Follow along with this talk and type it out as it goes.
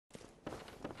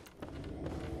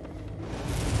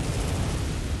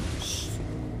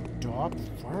walk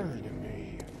further than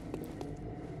me.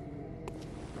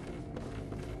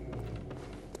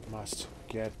 Must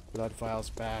get blood vials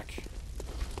back.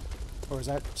 Or is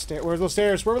that stair? Where's those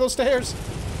stairs? Where were those stairs?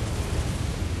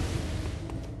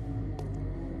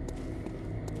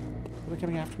 Are they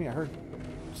coming after me? I heard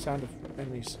the sound of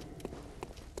enemies.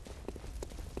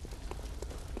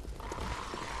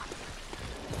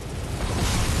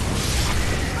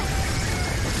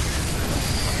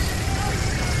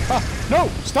 Ah, no!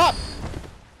 Stop!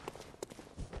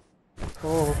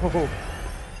 Oh.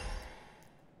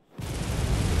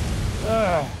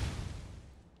 Ugh.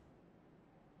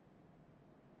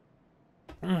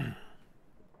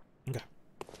 Okay.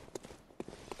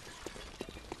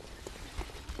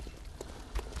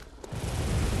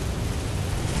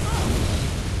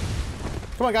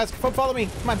 Come on, guys. Follow me.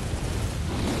 Come on.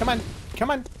 Come on.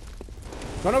 Come on.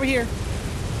 Run over here.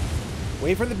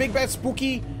 Wait for the big bad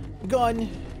spooky gun.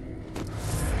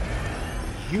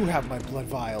 You have my blood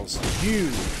vials. You.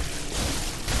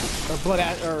 Or blood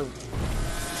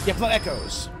yeah, blood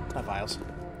echoes. Not vials.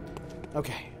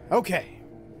 Okay. Okay.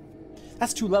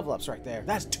 That's 2 level ups right there.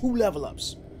 That's 2 level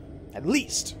ups. At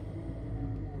least.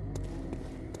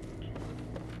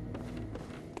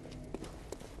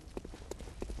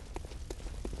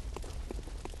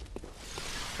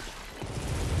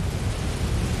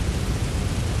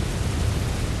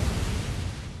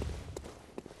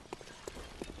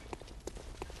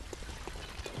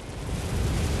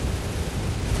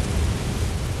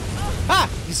 Ah!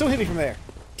 He still hit me from there.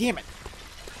 Damn it.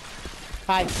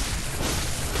 Hi.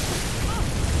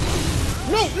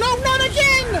 No, no, not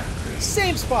again!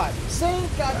 Same spot. Same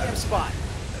goddamn spot.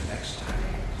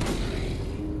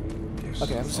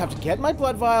 Okay, I just have to get my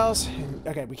blood vials.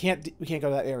 Okay, we can't go to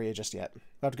that area just yet. We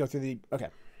have to go through the... Okay.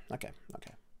 Okay.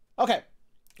 Okay. Okay.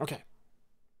 Okay.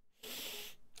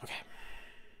 Okay.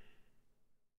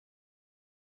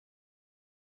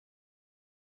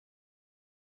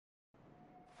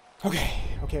 Okay.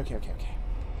 Okay, okay, okay, okay.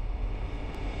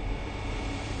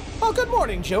 Oh, good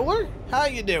morning, jeweler. How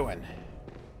you doing?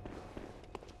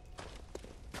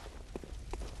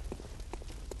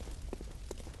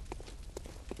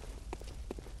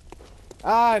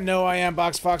 I know I am,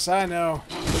 Box Fox. I know.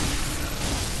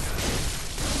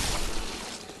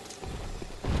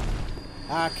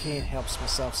 I can't help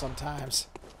myself sometimes.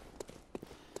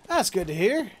 That's good to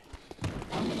hear.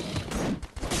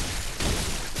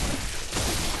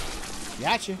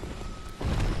 Gotcha.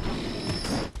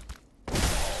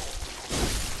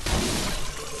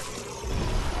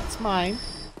 That's mine.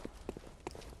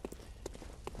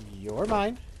 You're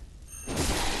mine. Here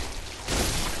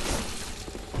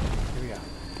we go.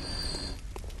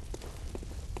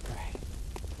 Alright.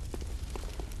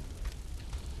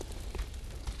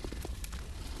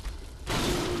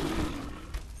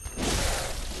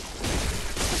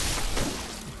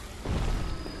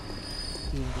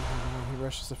 He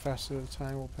rushes the faster the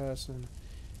time will pass and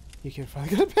he can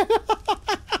finally get a pen.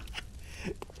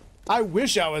 I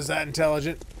wish I was that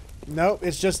intelligent. Nope,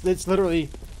 it's literally,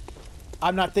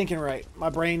 I'm not thinking right. My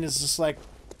brain is just like,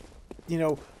 you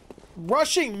know,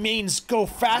 rushing means go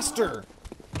faster.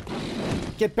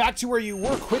 Get back to where you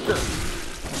were quicker.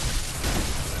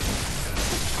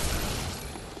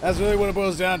 That's really what it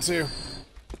boils down to.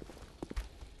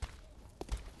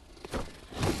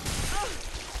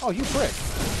 Oh, you prick.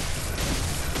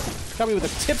 Got me with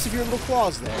the tips of your little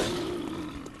claws there.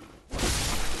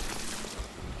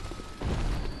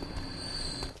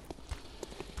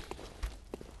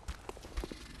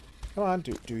 Come on,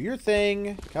 do your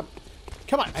thing. Come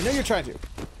on, I know you're trying to.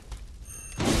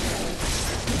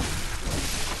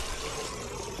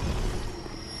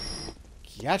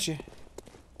 Gotcha.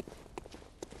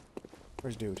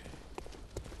 Where's dude?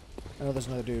 I know there's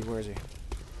another dude. Where is he?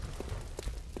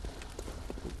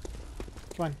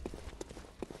 Come on.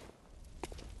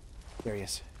 There he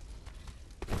is.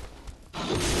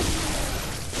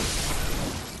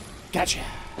 Gotcha.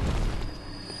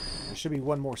 There should be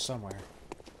one more somewhere.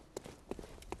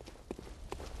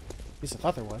 At least I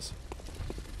thought there was.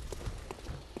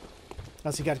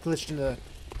 Unless he got glitched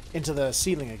into the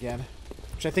ceiling again,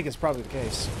 which I think is probably the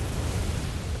case.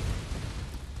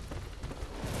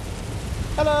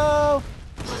 Hello.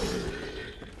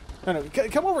 No,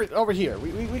 come over here.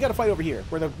 We got to fight over here,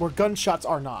 where gunshots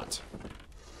are not.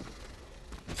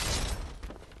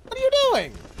 What are you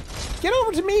doing? Get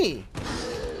over to me.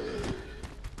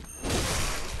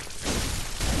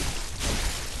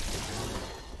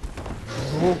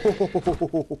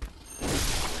 Oh.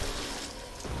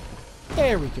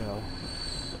 There we go.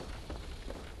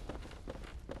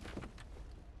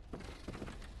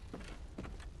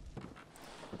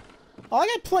 Oh, I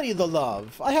got plenty of the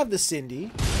love. I have the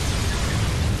Cindy.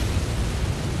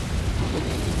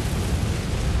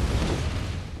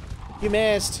 You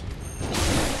missed.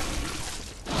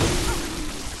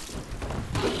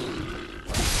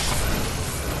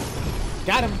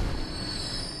 Got him.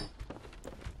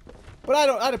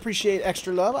 But I'd appreciate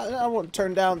extra love. I won't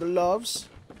turn down the loves.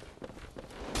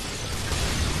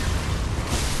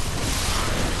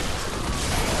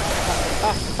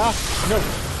 No.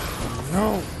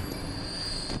 No.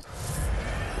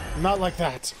 Not like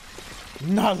that.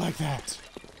 Not like that.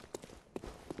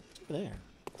 What's over there?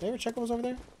 Did I ever check what was over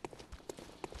there?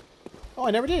 Oh,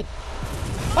 I never did.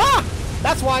 Ah!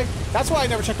 That's why I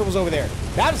never checked what was over there.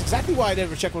 That is exactly why I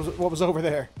never checked what was over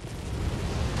there.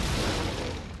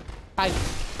 Hi.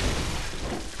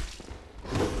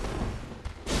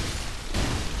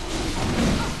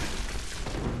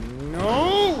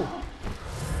 No!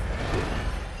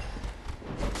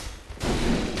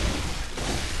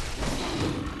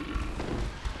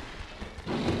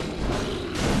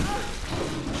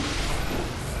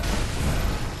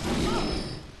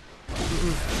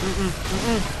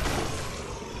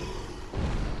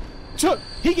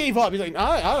 He gave up. He's like,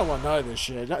 I don't want none of this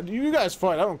shit. You guys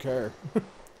fight. I don't care.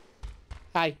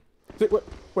 Hi.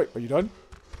 Wait, are you done?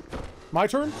 My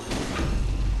turn?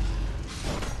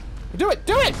 Do it!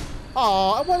 Do it!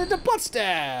 Oh, I wanted to butt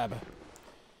stab.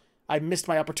 I missed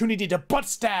my opportunity to butt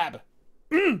stab.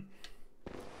 The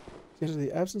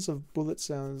absence of bullet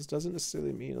sounds doesn't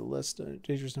necessarily mean a less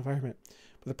dangerous environment,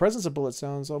 but the presence of bullet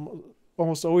sounds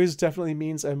almost always definitely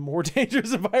means a more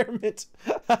dangerous environment.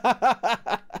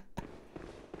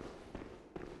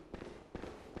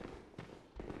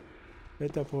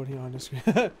 Hit that pony on the screen.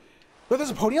 But there's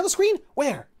a pony on the screen?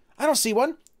 Where? I don't see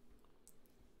one.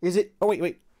 Is it? Oh,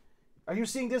 wait. Are you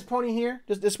seeing this pony here?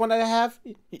 This one that I have?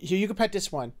 Here, you can pet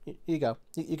this one. Here you go.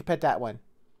 You can pet that one.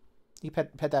 You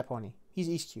pet that pony.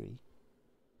 He's cutie.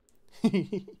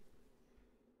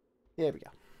 There we go.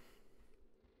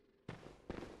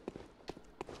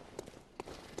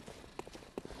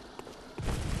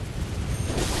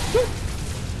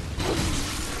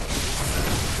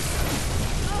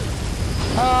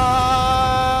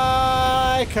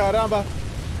 Ay, caramba.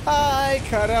 Ay,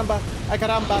 caramba. Ay,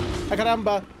 caramba. Ay,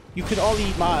 caramba. You can all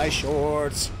eat my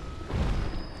shorts.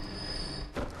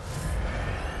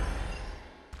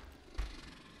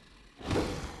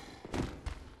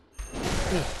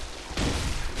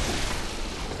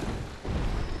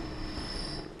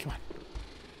 Come on.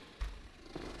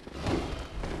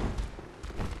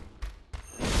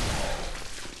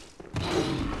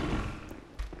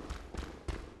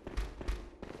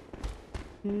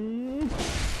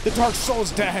 The Dark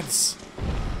Souls dance.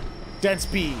 Dance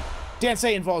B. Dance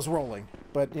A involves rolling,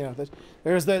 but you know,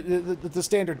 there's the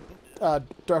standard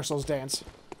Dark Souls dance.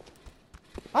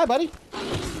 Hi, buddy.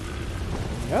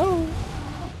 No.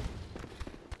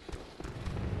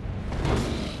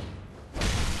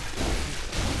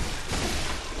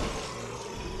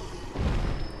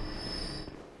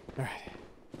 All right.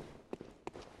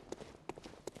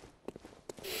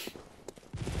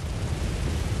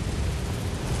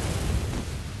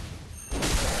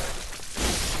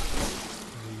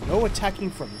 No attacking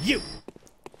from you!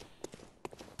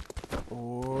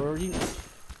 Or you... Man,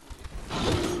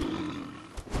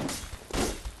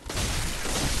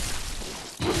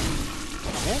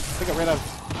 I think I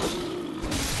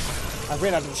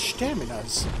ran out of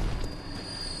staminas.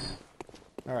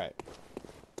 Alright.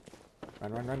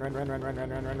 Run.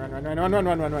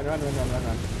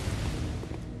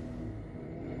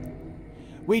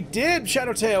 We did,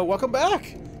 Shadowtail! Welcome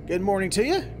back! Good morning to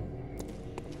you.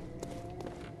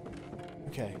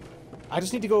 Okay, I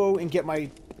just need to go and get my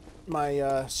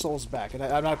souls back, and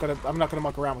I'm not gonna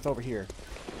muck around with over here.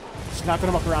 Just not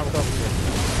gonna muck around with over here.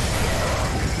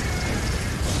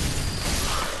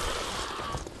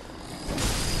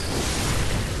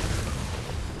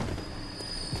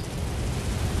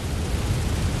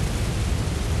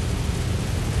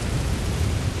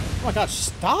 Oh my gosh!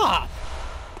 Stop.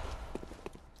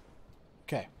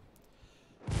 Okay.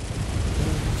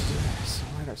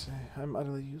 I'm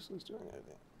utterly useless doing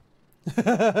anything.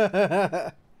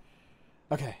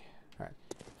 Okay. Alright.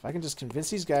 If I can just convince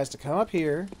these guys to come up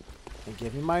here and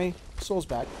give me my souls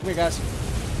back. Come here, guys.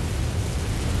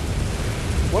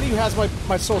 One of you has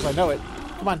my souls, I know it.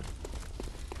 Come on.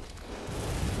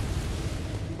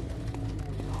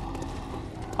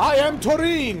 I am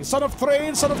Toreen, son of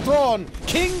Thrain, son of Thrawn,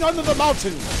 king under the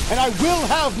mountain, and I will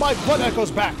have my blood echoes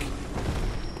back.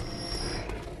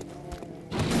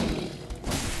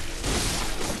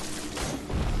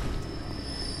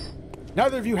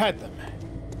 Neither of you had them.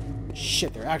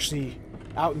 Shit, they're actually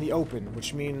out in the open,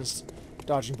 which means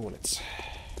Dodging bullets.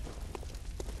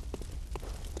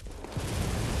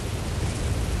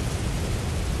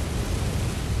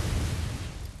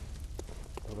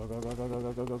 Go, go, go, go, go,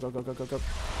 go, go, go, go, go, go, go.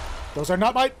 Those are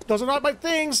not my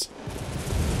things!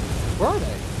 Where are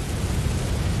they?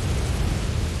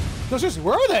 No, seriously,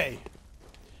 where are they?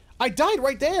 I died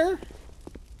right there.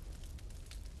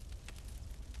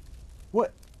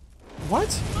 What?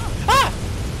 What? Ah!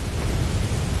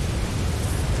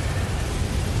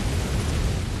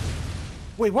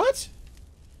 Wait, what?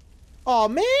 Aw,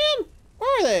 man!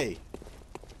 Where are they?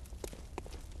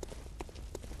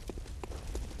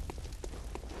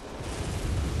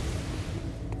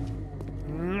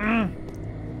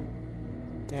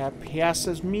 That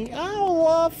passes me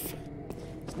off.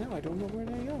 Now I don't know where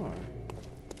they are.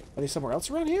 Are they somewhere else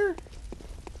around here?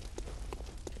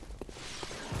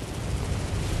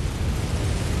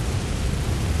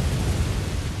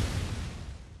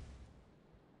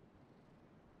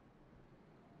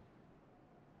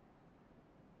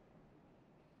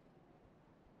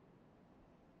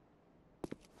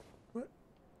 What?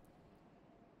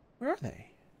 Where are they?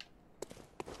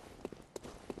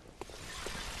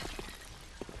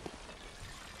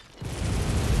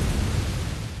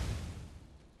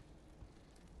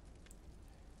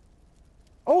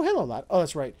 Oh, hello, lad. Oh,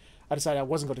 that's right. I decided I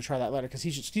wasn't going to try that ladder because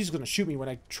he's going to shoot me when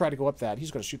I try to go up that.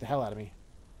 He's going to shoot the hell out of me.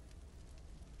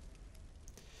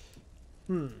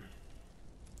 Hmm.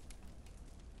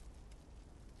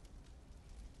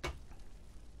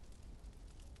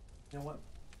 You know what?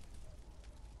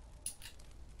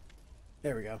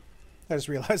 There we go. I just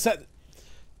realized that it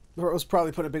was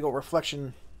probably putting a big old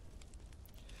reflection.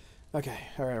 Okay.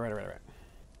 All right.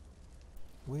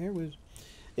 Where was...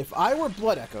 If I were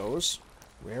Blood Echoes,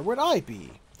 where would I be?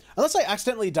 Unless I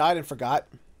accidentally died and forgot.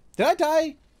 Did I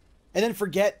die and then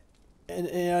forget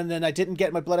and then I didn't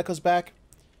get my Blood Echoes back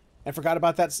and forgot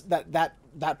about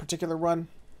that particular run?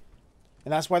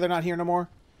 And that's why they're not here no more?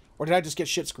 Or did I just get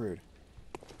shit screwed?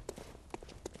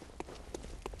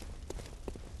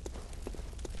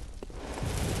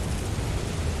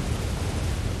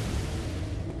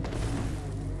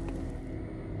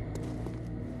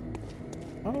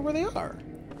 I don't know where they are.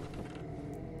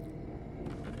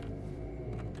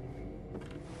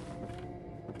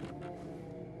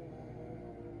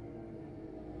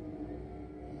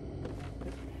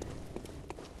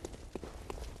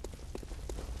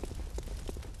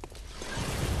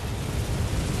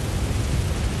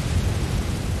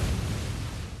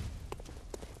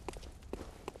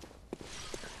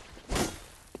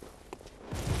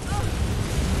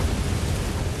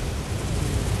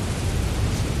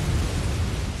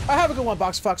 I have a good one,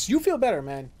 Box Fox. You feel better,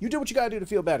 man. You do what you gotta do to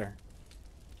feel better.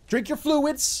 Drink your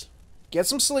fluids. Get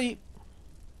some sleep.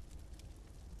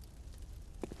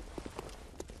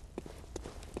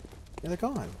 Yeah, they're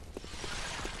gone.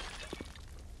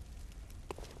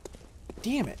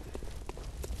 Damn it.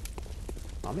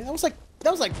 I mean, that was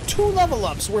like 2 level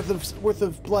ups worth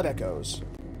of Blood Echoes.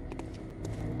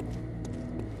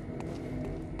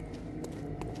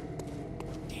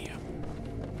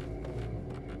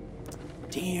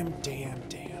 Damn.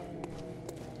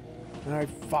 Alright,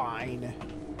 fine.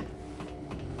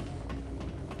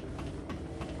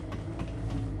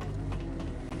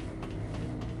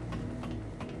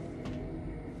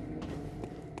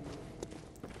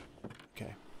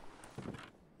 Okay.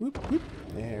 Whoop, whoop.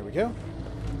 There we go.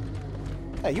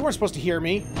 Hey, you weren't supposed to hear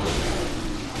me.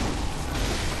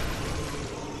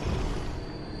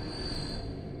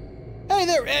 Hey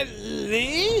there,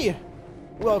 Ellie!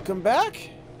 Welcome back.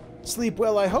 Sleep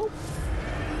well, I hope.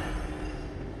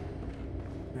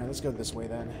 Alright, let's go this way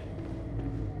then.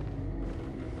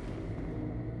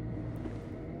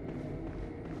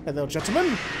 Hello,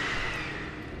 gentlemen.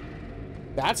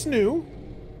 That's new.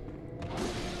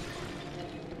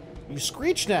 You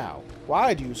screech now.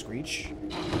 Why do you screech?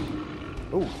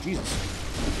 Oh, Jesus.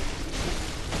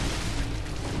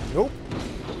 Nope.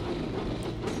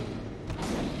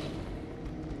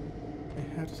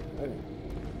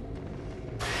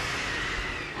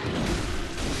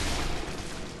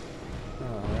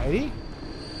 Alrighty.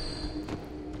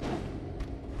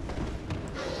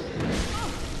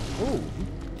 Oh,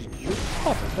 you're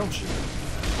clever, don't you?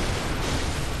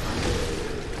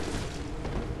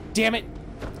 Damn it!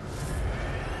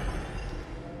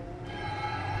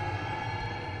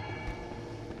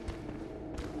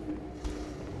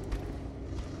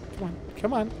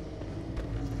 Come on.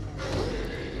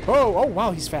 Oh,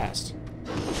 wow, he's fast.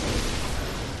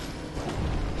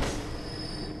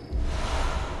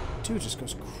 Dude just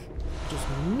goes just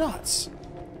nuts.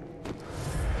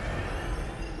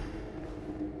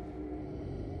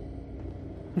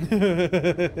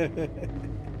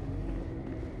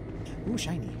 Ooh,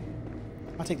 shiny.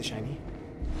 I'll take the shiny.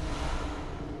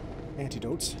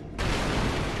 Antidotes.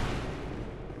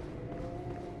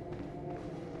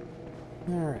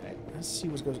 Alright, let's see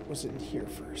what's in here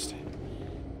first.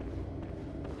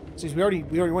 Since we already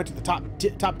went to the top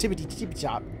tippity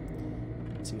top.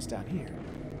 Let's see what's down here.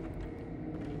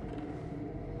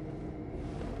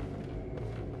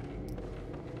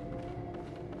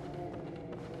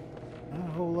 Not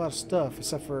a whole lot of stuff,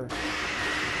 except for...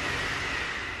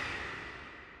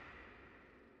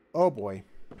 Oh boy.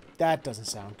 That doesn't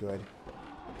sound good.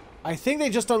 I think they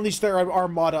just unleashed their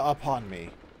armada upon me.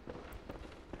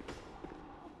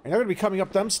 And they're going to be coming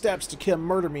up them steps to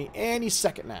murder me any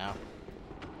second now.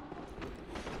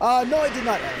 No, I did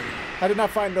not, Ellie. I did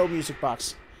not find no music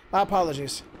box.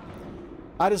 Apologies.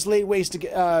 I just laid waste to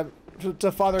get,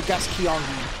 to Father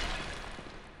Gaskiongi.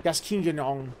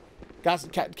 Gaskingen.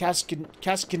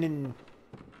 Kaskinen.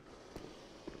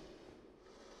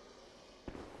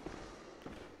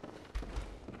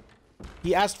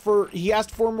 He asked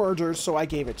for murder, so I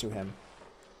gave it to him.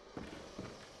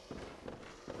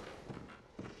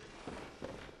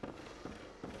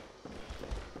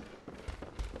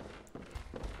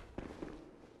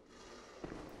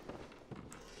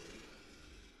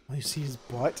 Oh, you see his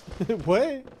butt?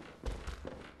 What?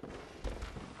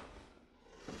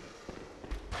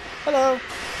 Hello.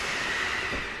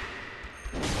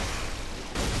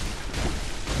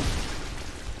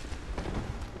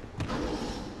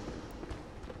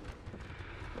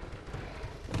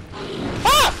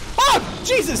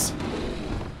 Jesus!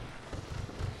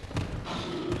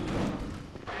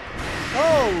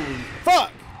 Holy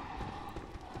fuck!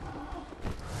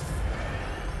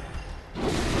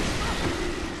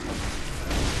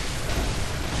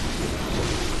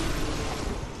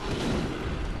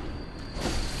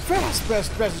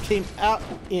 Fast came out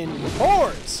in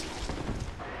hordes!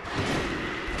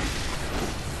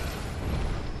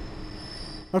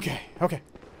 Okay.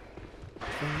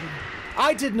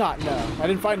 I did not know. I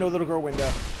didn't find no little girl window.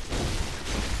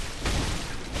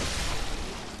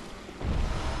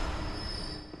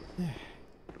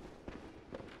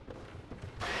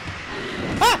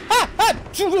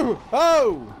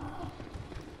 Oh!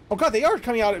 Oh god, they are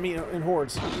coming out at me in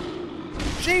hordes.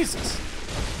 Jesus!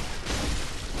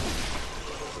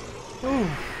 Ooh.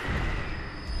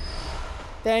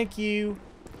 Thank you.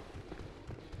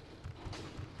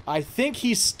 I think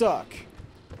he's stuck.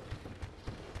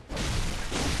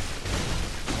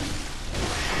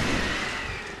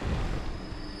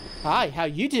 Hi, how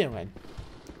you doing?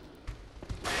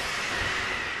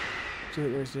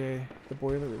 Thursday, the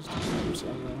boiler is on the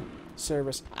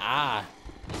service. Ah.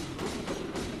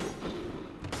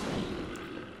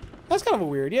 That's kind of a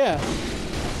weird, yeah.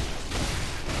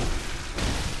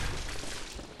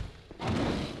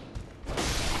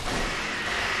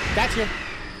 Gotcha.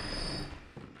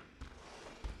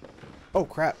 Oh,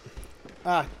 crap.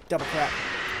 Ah, double crap.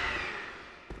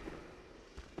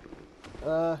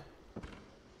 Hold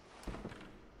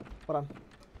on.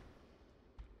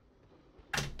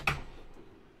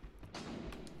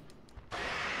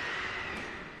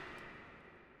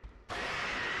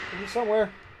 Somewhere.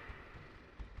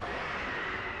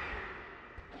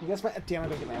 You guys might. Damn, I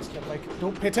don't get my ass kicked. Like,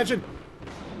 don't pay attention.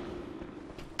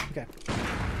 Okay.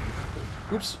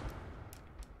 Oops.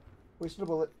 Wasted a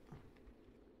bullet.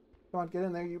 Come on, get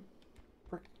in there, you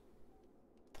prick.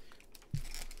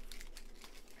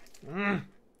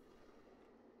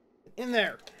 In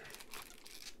there.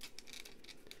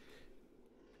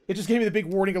 It just gave me the big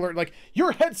warning alert, like,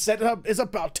 your headset is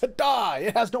about to die.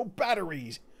 It has no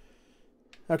batteries.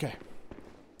 Okay.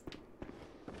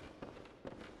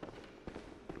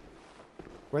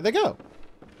 Where'd they go?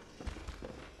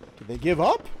 Did they give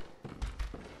up?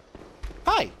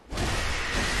 Hi.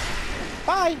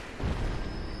 Bye.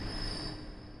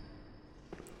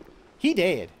 He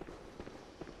did.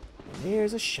 And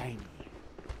there's a shiny.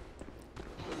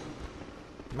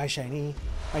 My shiny.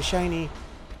 My shiny.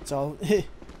 It's all...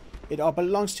 It all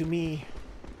belongs to me.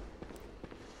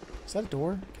 Is that a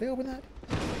door? Can I open that?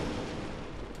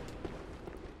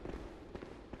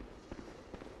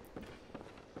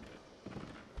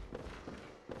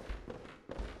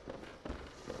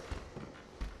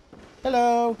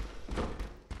 Hello.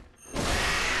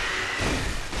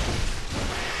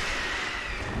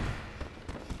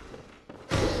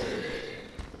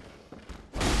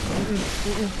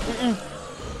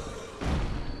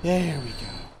 There we go.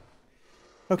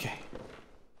 Okay.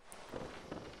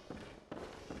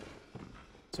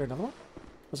 Is there another one?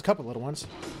 There's a couple little ones.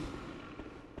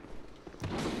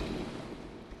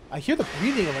 I hear the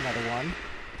breathing of another one.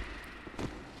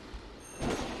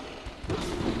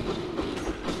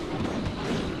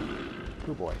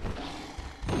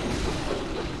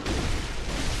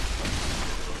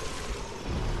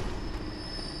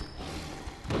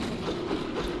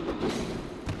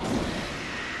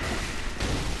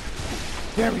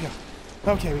 There we go.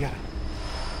 Okay, we got it.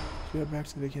 Go back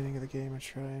to the beginning of the game and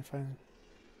try and find...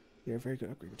 Yeah, very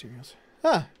good upgrade materials.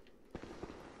 Huh.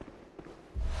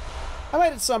 I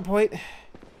might at some point.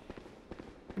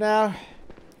 Now,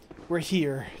 we're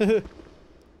here.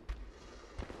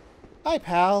 Hi,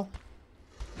 pal.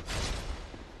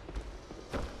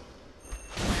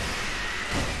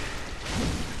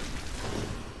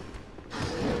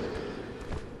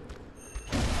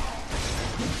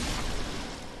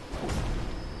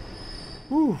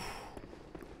 Whew.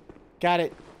 Got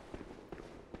it.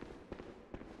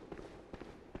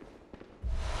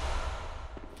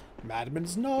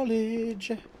 Madman's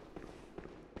knowledge.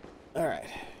 Alright.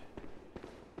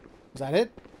 Is that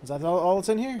it? Is that all that's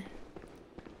in here?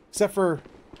 Except for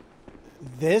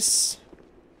this?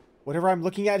 Whatever I'm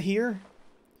looking at here?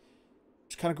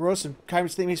 It's kind of gross and kind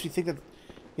of makes me think that,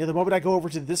 you know, the moment I go over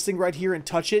to this thing right here and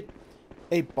touch it,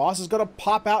 a boss is going to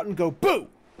pop out and go boo!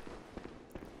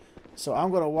 So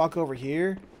I'm going to walk over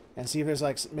here and see if there's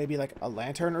like maybe like a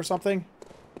lantern or something.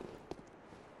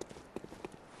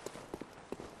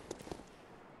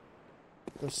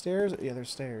 Those stairs? Yeah,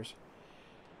 there's stairs.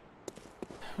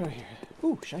 Right here.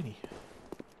 Ooh, shiny.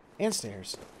 And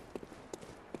stairs.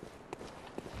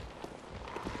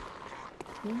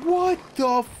 What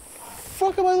the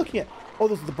fuck am I looking at? Oh,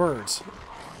 those are the birds.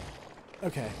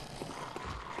 Okay.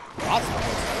 Lots of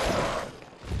birds.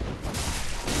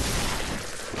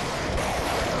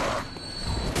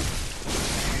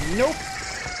 Nope.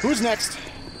 Who's next?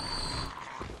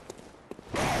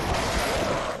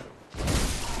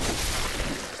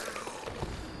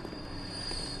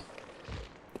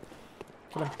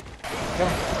 Come on. Come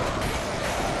on.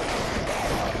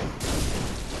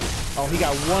 Oh, he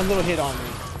got one little hit on me.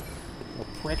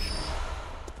 Little prick.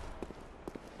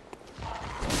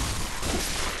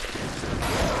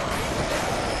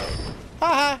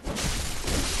 Haha!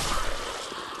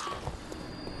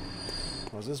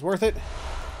 Was this worth it?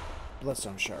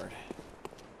 Bloodstone shard.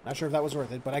 Not sure if that was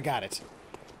worth it, but I got it.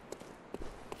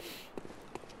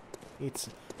 It's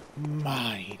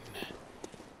mine.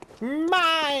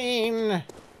 Mine!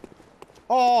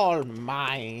 All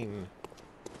mine.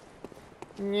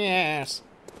 Yes.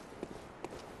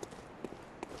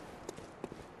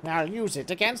 Now I'll use it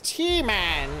against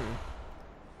He-Man.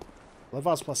 Blood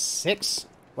Vials plus 6?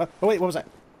 What? Oh wait, what was that?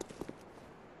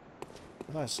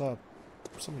 I thought I saw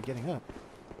somebody getting up.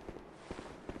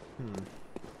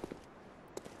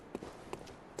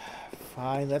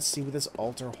 Fine, let's see what this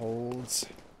altar holds.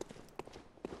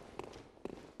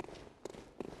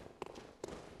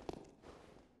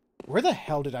 Where the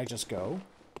hell did I just go?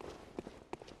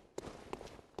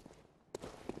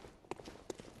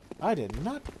 I did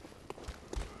not...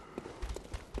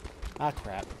 Ah,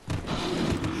 crap.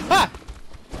 Ah!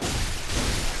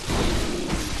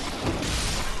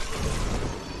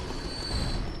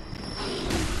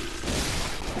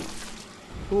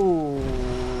 Ooh,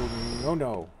 no,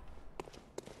 no.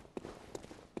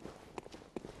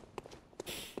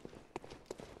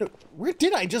 No, where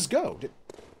did I just go?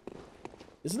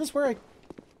 Isn't this where I...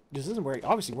 This isn't where I...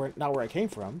 Obviously, not where I came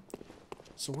from.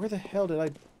 So where the hell did I...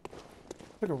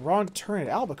 Took a wrong turn at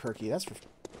Albuquerque, that's for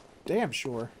damn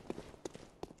sure.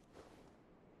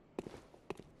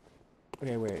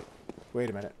 Okay, wait. Wait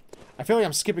a minute. I feel like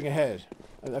I'm skipping ahead.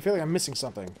 I feel like I'm missing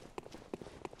something.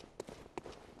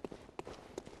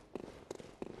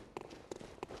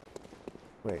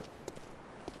 Wait.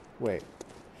 Wait.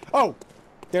 Oh!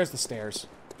 There's the stairs.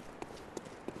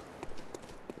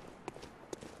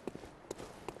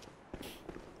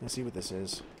 Let's see what this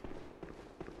is.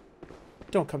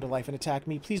 Don't come to life and attack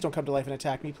me. Please don't come to life and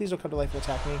attack me. Please don't come to life and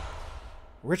attack me.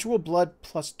 Ritual blood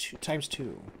plus 2 times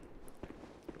 2.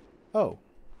 Oh.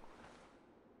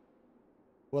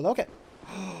 Well, okay.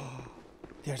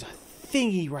 There's a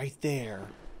thingy right there.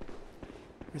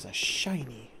 There's a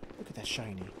shiny. Look at that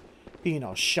shiny. Being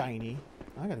all shiny.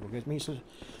 I gotta go get me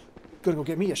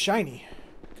a shiny.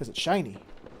 Because it's shiny.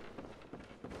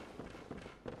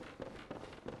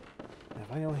 Now,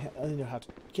 if I only know how to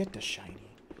get the shiny.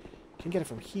 I can get it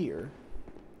from here.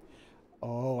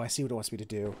 Oh, I see what it wants me to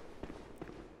do.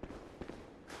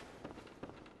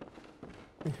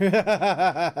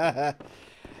 Hey,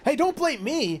 don't blame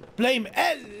me. Blame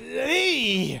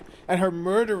Ellie and her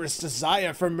murderous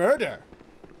desire for murder.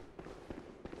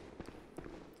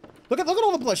 Look at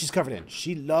all the blood she's covered in.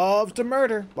 She loves to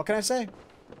murder. What can I say?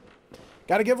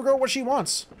 Gotta give a girl what she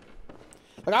wants.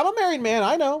 Like, I'm a married man.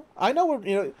 I know. I know.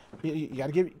 You know. You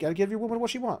gotta give your woman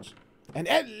what she wants. And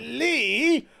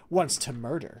Ellie wants to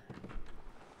murder.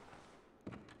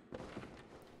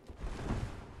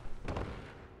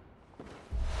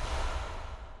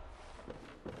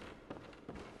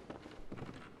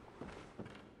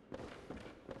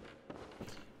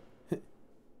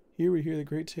 Here we hear the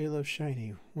great tale of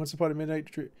Shiny. Once upon a midnight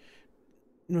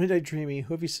dreamy,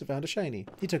 Hoovy found a shiny.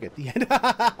 He took it. The end.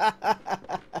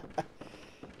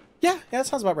 Yeah, that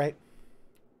sounds about right.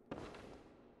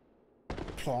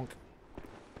 Plonk.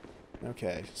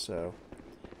 Okay, so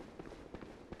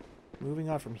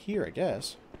moving on from here, I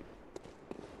guess.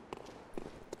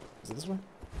 Is it this one?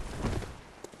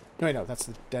 No, wait, no, that's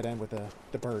the dead end with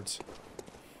the birds.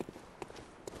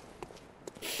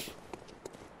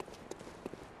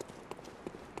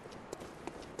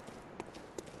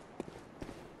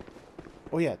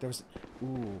 Oh yeah, there was...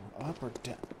 Ooh, up or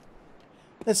down?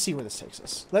 Let's see where this takes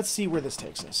us. Let's see where this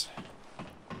takes us.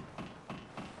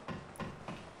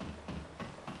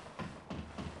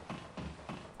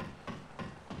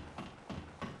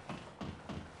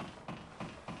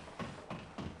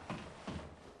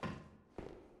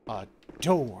 A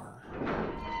door.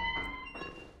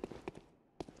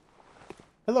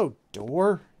 Hello,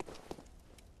 door.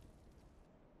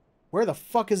 Where the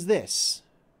fuck is this?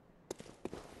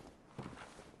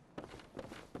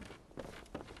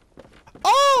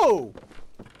 Oh!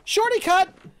 Shorty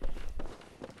cut!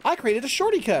 I created a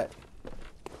shorty cut.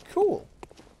 Cool.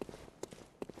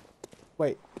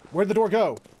 Wait, where'd the door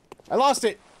go? I lost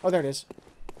it! Oh, there it is.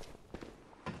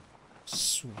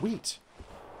 Sweet.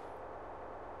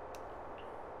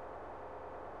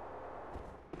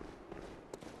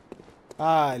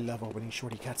 I love opening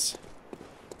shorty cuts.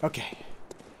 Okay.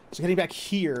 So getting back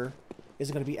here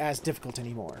isn't going to be as difficult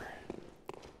anymore.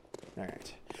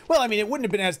 Alright. Well, I mean, it wouldn't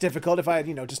have been as difficult if I had,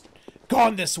 you know, just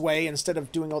gone this way instead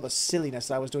of doing all the silliness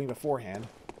I was doing beforehand.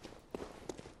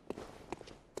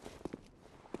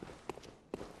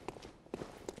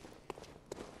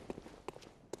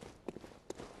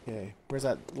 Okay, where's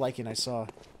that lichen I saw?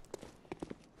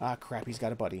 Ah, crap, he's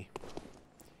got a buddy.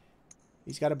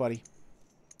 He's got a buddy.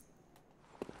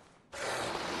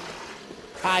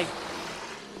 Hi.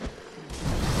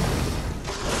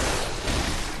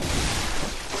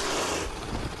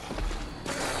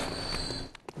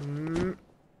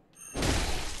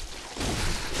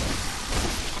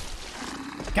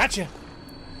 Gotcha!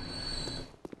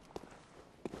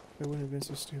 I wouldn't have been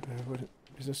so stupid. I wouldn't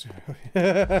be so stupid.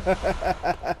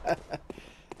 That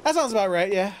sounds about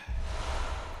right, yeah.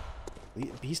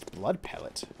 Beast blood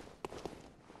pellet.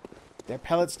 Their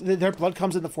pellets, their blood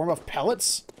comes in the form of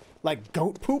pellets? Like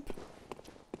goat poop?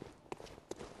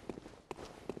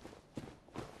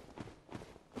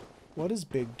 What is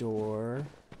big door?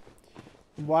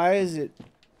 Why does it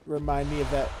remind me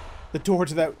of that? The door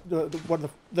to that one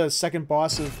of the second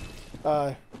boss of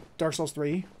Dark Souls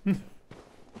 3. Well,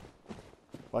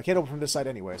 I can't open from this side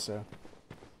anyway, so.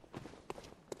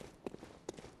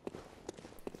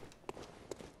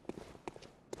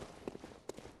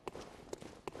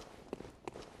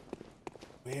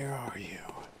 Where are you?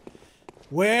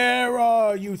 Where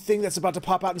are you, thing that's about to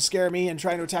pop out and scare me and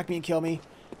trying to attack me and kill me?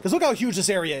 Because look how huge this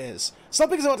area is.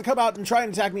 Something's about to come out and try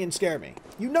and attack me and scare me.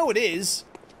 You know it is.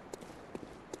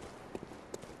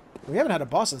 We haven't had a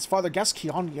boss since Father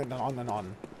Gascion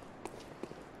on.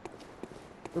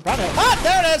 We're about to have... Ah!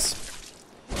 There it is!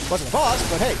 Wasn't a boss,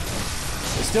 but hey.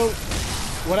 It's still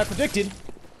what I predicted.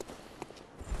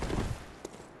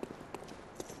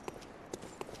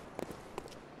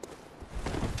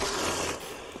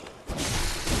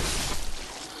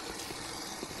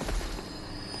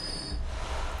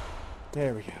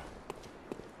 There we go.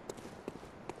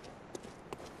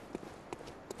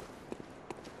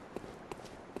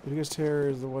 The biggest terror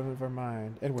is the one of our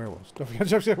mind. And werewolves. Don't forget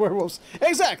to werewolves.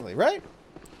 Exactly, right?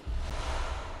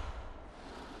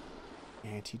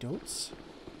 Antidotes.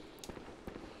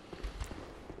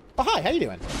 Oh, hi. How you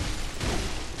doing?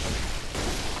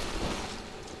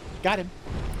 Got him.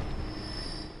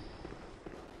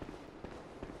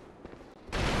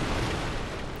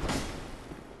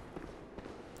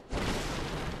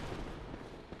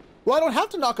 Well, I don't have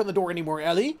to knock on the door anymore,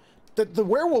 Ellie. The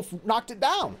werewolf knocked it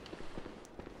down.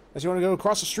 Unless you want to go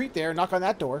across the street there and knock on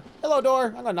that door. Hello, door.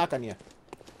 I'm going to knock on you.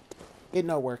 It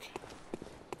no work.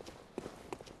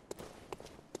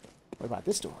 What about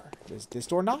this door? Does this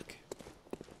door knock?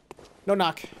 No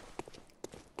knock.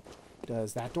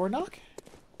 Does that door knock?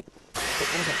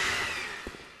 What was that?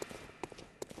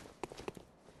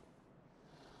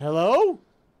 Hello?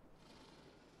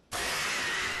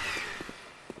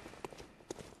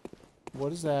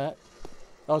 What is that?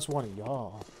 Oh, it's one of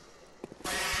y'all.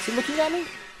 Is he looking at me?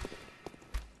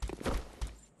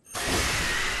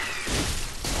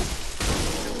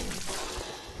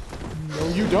 No,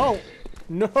 you don't.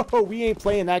 No, we ain't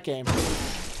playing that game.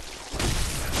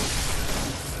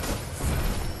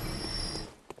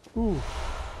 Ooh.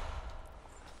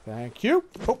 Thank you.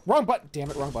 Oh, wrong button. Damn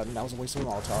it, wrong button. That was a waste of a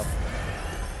Molotov.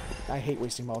 I hate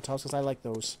wasting Molotovs because I like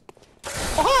those.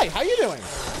 Oh, hi! How you doing?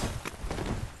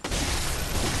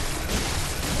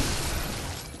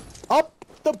 Up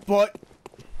the butt.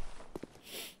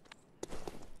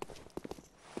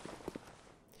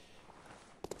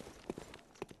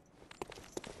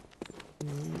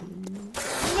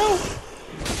 No!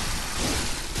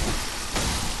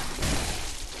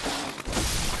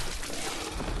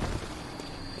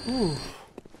 Ooh.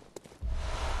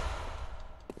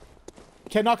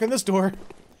 Can't knock on this door.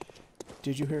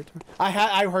 Did you hear it?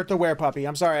 I heard the werepuppy.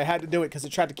 I'm sorry, I had to do it because it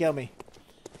tried to kill me.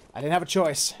 I didn't have a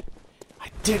choice. I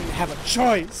didn't have a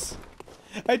choice.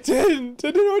 I didn't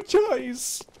have a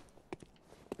choice.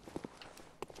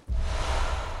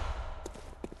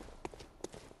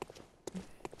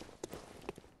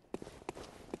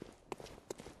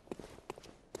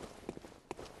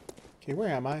 Okay, where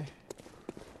am I?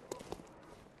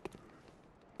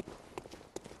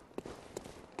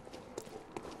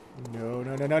 No,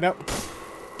 no, no, no, no.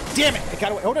 Damn it! I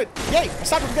got away. Hold it. Yay! I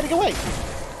stopped him getting away.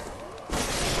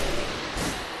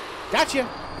 Gotcha.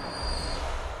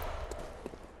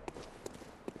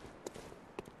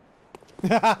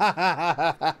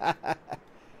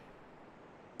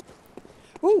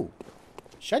 Ooh.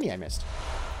 Shiny I missed.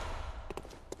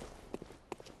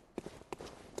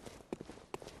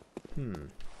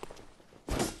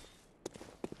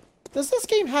 Does this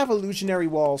game have illusionary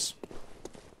walls?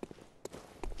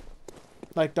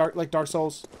 Like Dark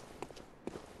Souls?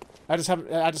 I just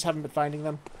haven't been finding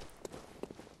them.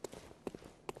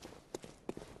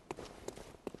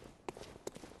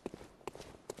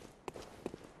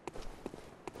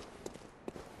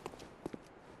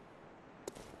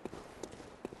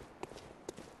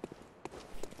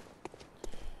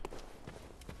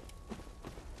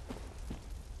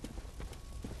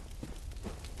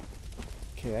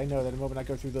 Okay, I know that the moment I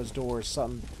go through those doors,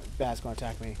 something bad's gonna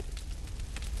attack me.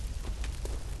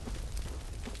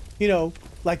 You know,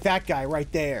 like that guy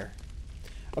right there.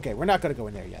 Okay, we're not gonna go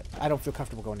in there yet. I don't feel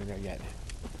comfortable going in there yet.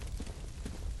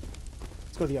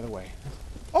 Let's go the other way.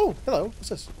 Oh, hello. What's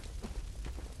this?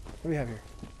 What do we have here?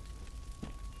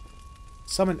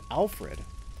 Summon Alfred.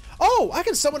 Oh, I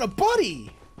can summon a buddy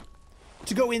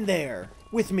to go in there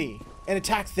with me and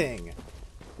attack thing.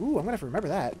 Ooh, I'm gonna have to remember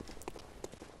that.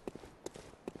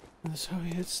 The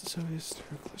Soviets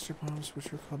threw cluster bombs,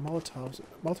 which were called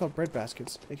Molotov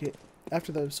breadbaskets, aka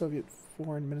after the Soviet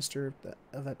foreign minister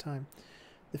of that time.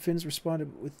 The Finns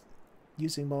responded with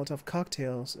using Molotov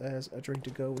cocktails as a drink to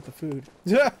go with the food.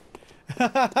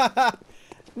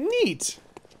 Neat.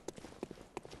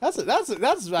 That's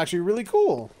actually really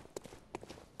cool.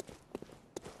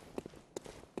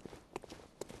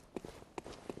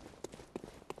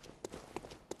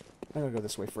 I'm gonna go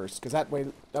this way first, because that way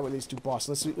leads to boss.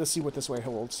 Let's see what this way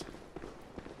holds.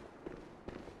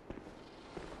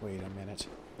 Wait a minute.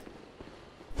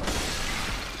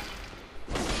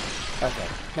 Okay,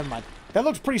 never mind. That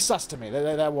looked pretty sus to me.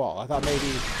 That wall. I thought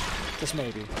maybe, just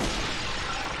maybe.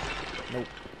 Nope.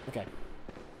 Okay.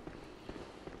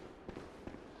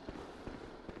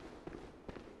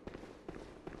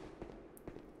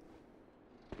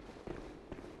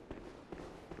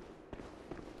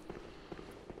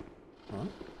 Huh?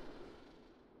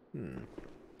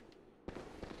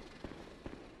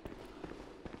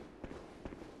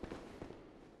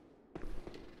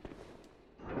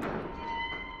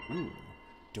 Ooh,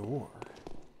 door.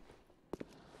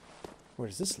 Where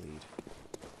does this lead?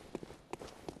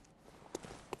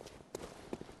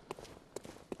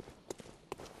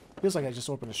 Feels like I just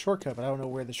opened a shortcut, but I don't know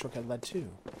where the shortcut led to.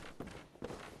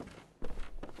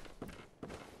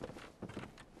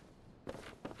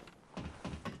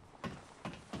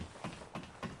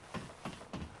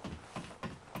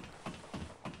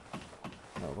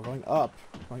 No, we're going up.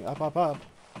 Going up, up, up.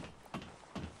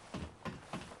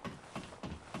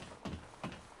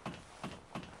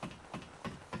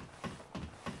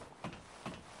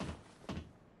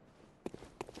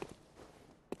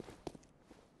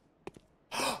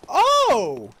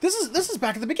 Oh! This is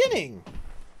back at the beginning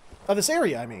of this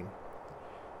area, I mean.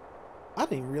 I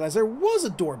didn't even realize there was a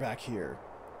door back here.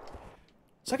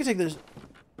 So I can take this.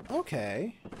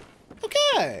 Okay.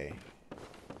 Okay.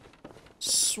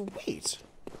 Sweet.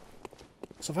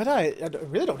 So if I die, I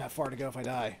really don't have far to go if I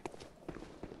die.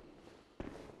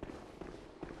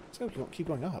 Let's go keep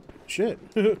going up. Shit.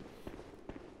 Oh,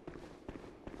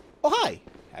 hi.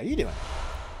 How you doing?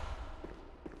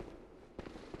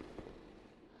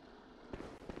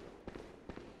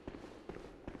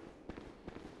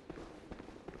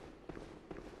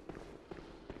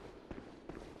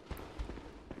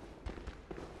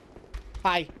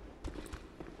 Hi.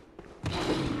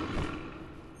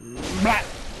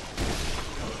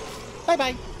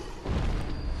 Bye-bye.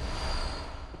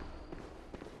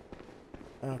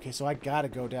 Okay, so I gotta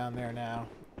go down there now.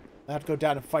 I have to go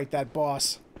down and fight that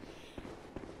boss.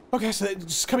 Okay, so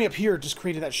just coming up here just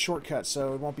created that shortcut,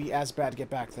 so it won't be as bad to get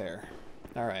back there.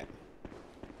 Alright.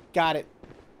 Got it.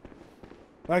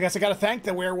 Well, I guess I gotta thank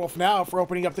the werewolf now for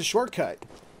opening up the shortcut.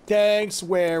 Thanks,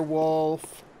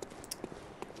 werewolf.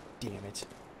 Damn it.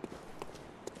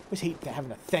 I always hate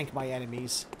having to thank my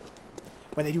enemies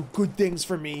when they do good things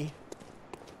for me.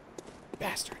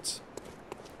 Bastards.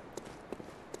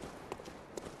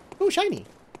 Ooh, shiny.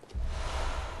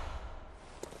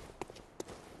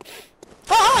 Oh,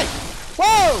 hi!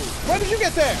 Whoa! When did you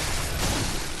get there?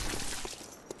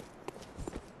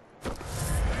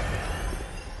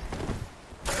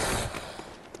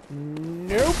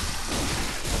 Nope.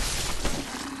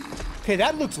 Okay,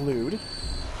 that looks lewd.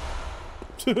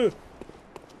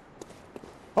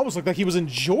 Almost looked like he was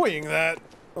enjoying that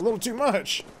a little too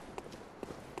much.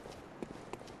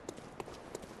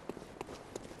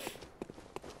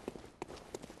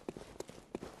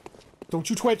 Don't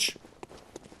you twitch.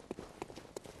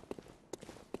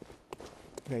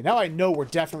 Okay, now I know we're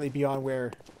definitely beyond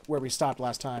where we stopped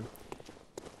last time.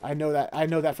 I know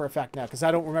that for a fact now, because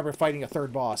I don't remember fighting a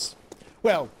third boss.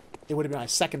 Well, it would have been my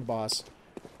second boss,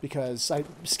 because I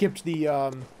skipped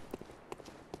the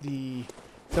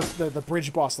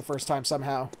bridge boss the first time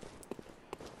somehow.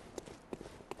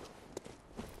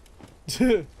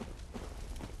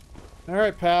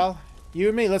 Alright, pal. You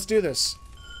and me, let's do this.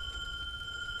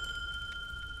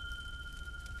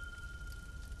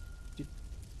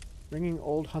 Ringing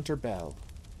Old Hunter Bell.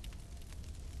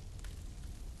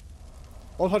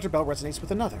 Old Hunter Bell resonates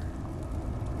with another.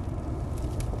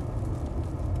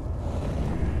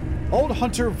 Old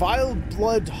Hunter, Vile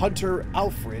Blood Hunter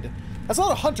Alfred. That's a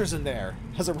lot of hunters in there.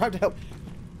 Has arrived to help.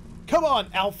 Come on,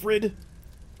 Alfred.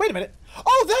 Wait a minute.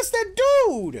 Oh, that's that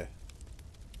dude!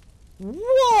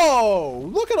 Whoa!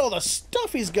 Look at all the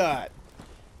stuff he's got.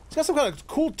 He's got some kind of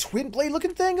cool twin blade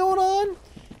looking thing going on.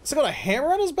 He's got a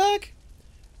hammer on his back.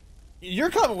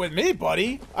 You're coming with me,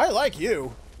 buddy. I like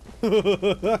you.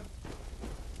 I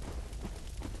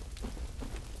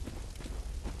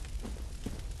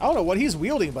don't know what he's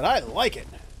wielding, but I like it.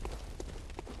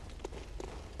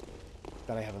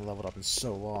 God, I haven't leveled up in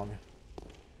so long.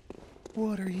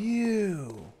 What are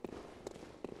you?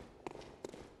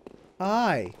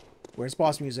 Hi. Where's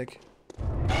boss music?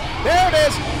 There it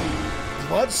is!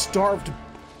 Blood-starved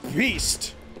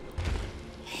beast.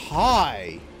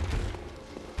 Hi.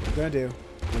 What are you gonna do?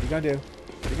 What are you gonna do?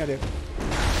 What are you gonna do?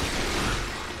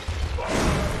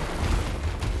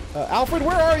 Alfred,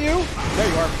 where are you? There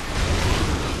you are.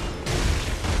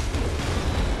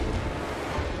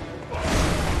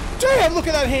 Damn, look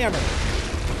at that hammer!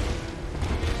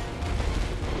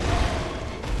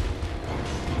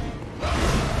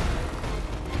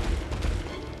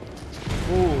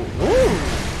 Ooh, ooh!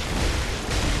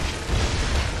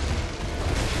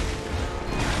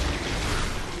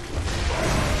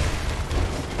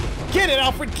 Get it,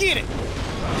 Alfred, get it!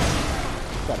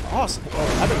 That's awesome.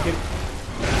 Oh, I better get it.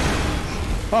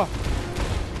 Oh.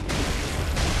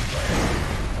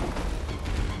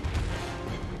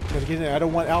 Gotta get in there. I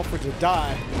don't want Alfred to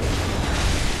die.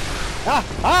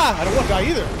 I don't want to die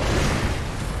either.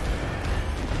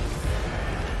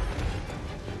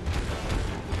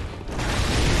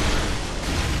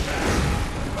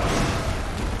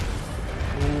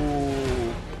 Ooh.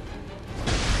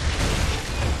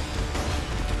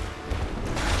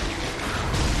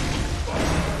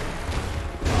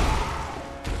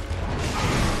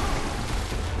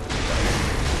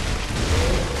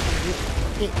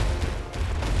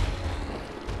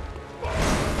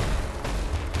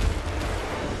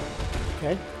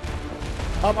 Okay.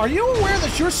 Are you aware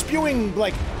that you're spewing,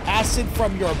 like, acid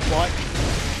from your butt?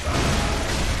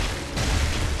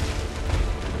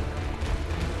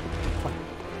 Come on.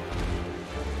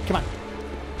 Come on.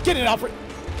 Get it, Alfred!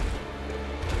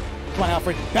 Come on,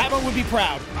 Alfred. Batman would be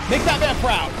proud. Make that man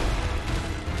proud!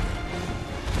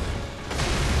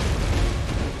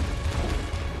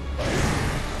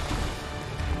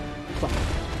 Come on.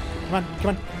 Come on, come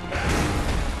on.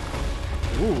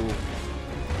 Ooh.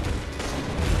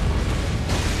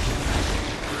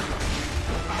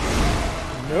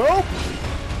 Nope.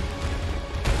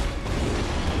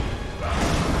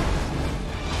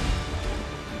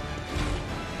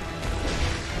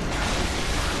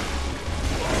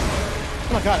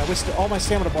 Oh my god, I wasted all my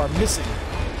stamina bar missing.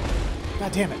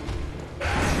 God damn it.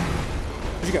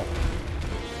 Where'd you go?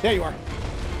 There you are.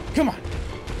 Come on.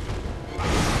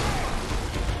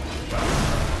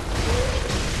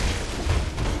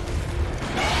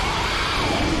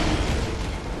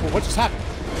 Well, what just happened?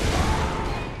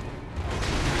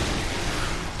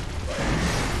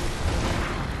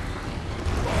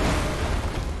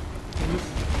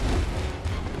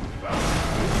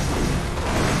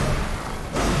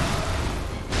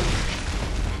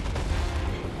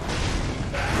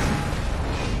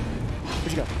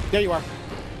 There you are.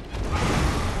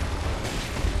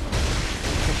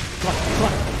 Come on, come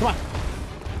on, come on.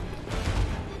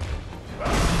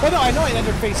 Well, no, I know I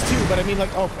entered phase 2, but I mean,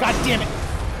 like, oh, god damn it.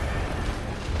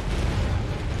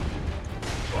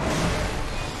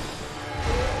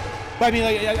 But I mean,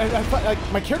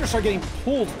 like, my character started getting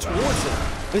pulled towards it.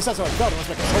 At least that's how I felt, unless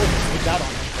my controller just moved out on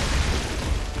it.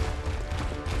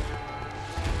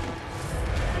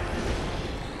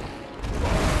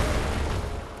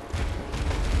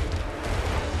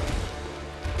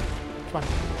 Come on.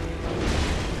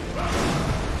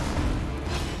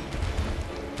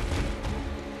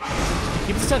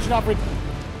 Keep his attention, Alfred.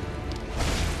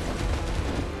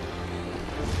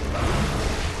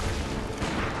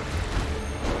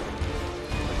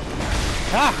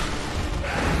 Ah!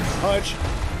 Fudge.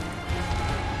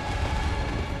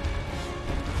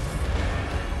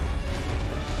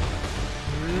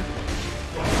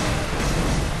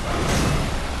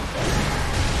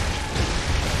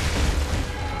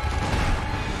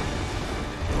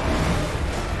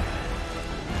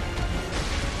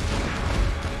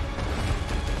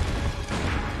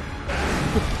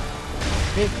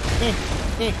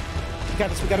 We got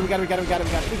this, we got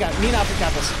it. Me and Alfred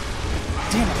got this.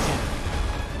 Damn it, again.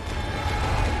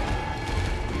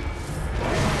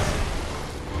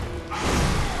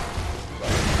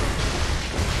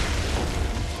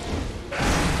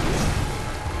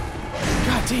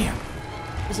 God damn.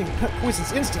 Using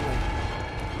poisons instantly.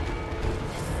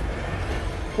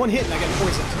 One hit and I get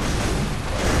poisoned.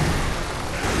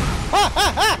 Ah,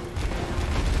 ah, ah!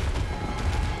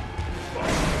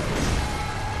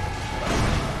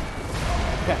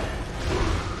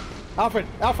 Alfred!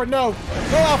 Alfred, no!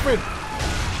 No, Alfred!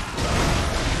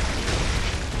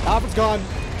 Alfred's gone.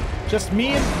 Just me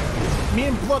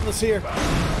and Bloodless here.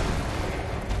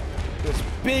 Those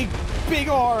big, big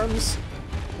arms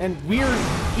and weird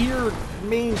ear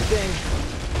mane thing.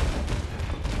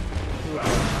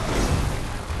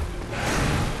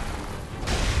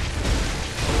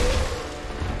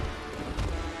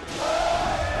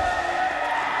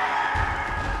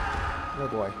 Oh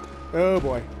boy. Oh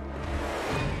boy.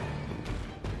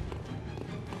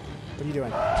 What are you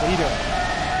doing? What are you doing?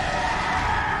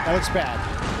 That looks bad.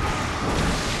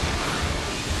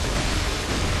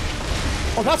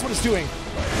 Oh, that's what it's doing.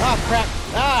 Ah, crap.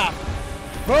 Ah!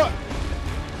 Fuck!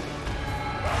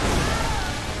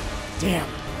 Damn.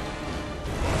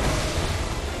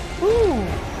 Woo!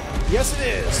 Yes, it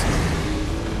is.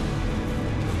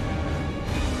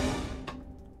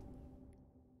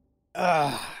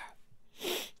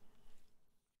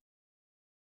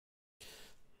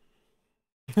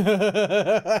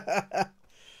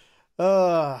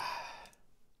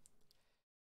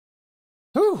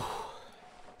 Whew.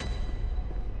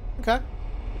 Okay.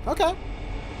 Okay.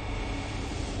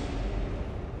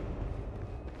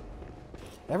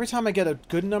 Every time I get a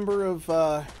good number of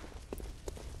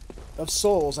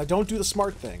souls, I don't do the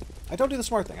smart thing. I don't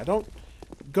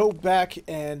go back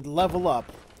and level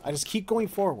up. I just keep going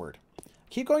forward.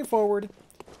 Keep going forward,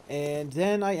 and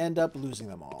then I end up losing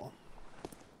them all.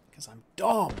 Because I'm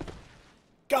dumb.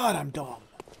 God, I'm dumb.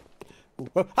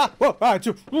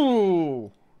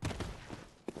 Ooh.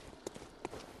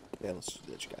 Yeah, let's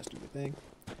let you guys do your thing.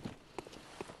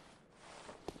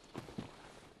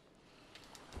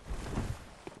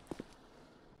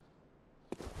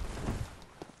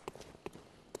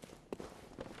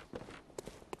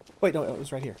 Wait, no, it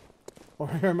was right here.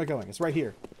 Where am I going? It's right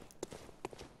here.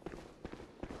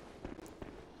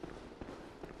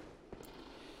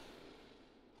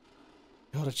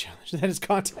 Build a challenge. That is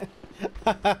content.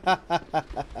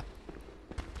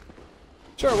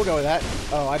 Sure, we'll go with that.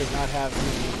 Oh, I did not have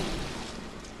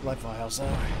any blood vials,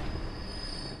 though.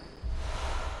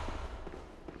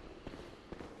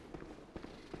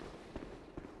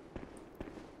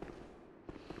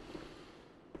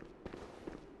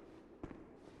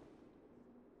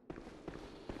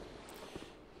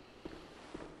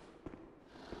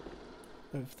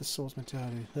 If the Souls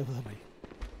mentality, level up.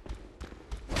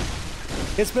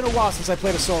 It's been a while since I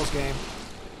played a Souls game.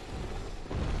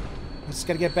 I just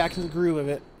gotta get back into the groove of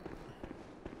it.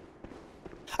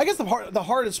 I guess the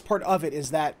hardest part of it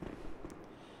is that,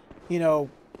 you know,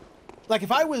 like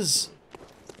if I was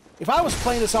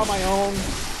playing this on my own,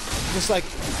 just like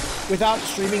without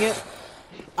streaming it,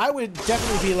 I would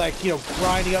definitely be like, you know,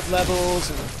 grinding up levels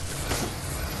and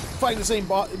fighting the same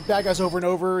bad guys over and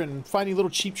over and finding little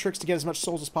cheap tricks to get as much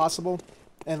souls as possible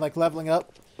and like leveling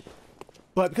up.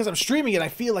 But because I'm streaming it, I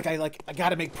feel like I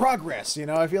gotta make progress, you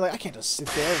know? I feel like I can't just sit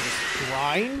there and just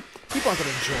grind. People aren't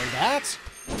gonna enjoy that.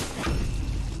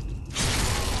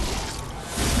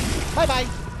 Bye-bye.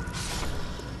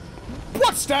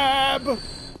 Blood stab!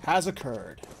 has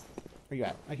occurred. Where you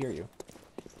at? I hear you.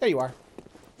 There you are.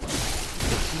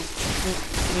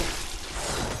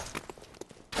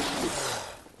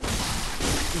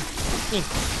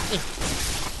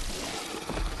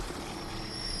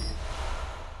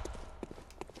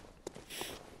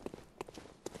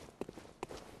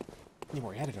 Need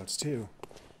more antidotes, too.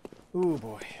 Ooh,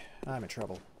 boy. I'm in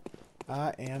trouble.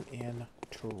 I am in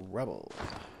trouble.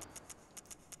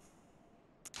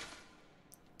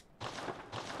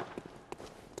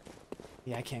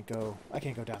 Yeah, I can't go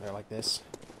down there like this.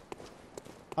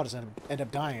 I'll just end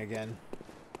up dying again.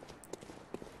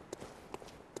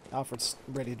 Alfred's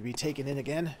ready to be taken in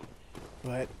again,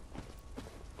 but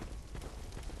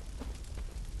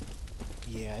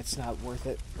yeah, it's not worth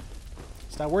it.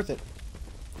 It's not worth it.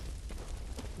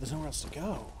 There's nowhere else to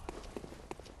go.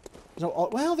 No,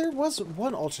 well, there was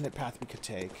one alternate path we could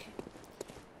take.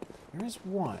 There is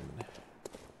one.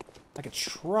 I could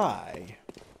try.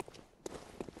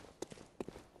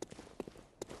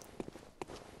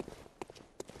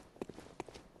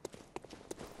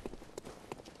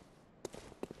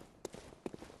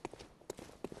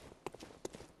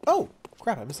 Oh!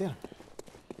 Crap, I missed the item.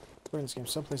 In this game,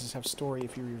 some places have story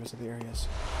if you revisit the areas.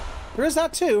 There is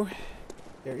that too!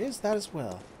 There is that as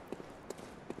well.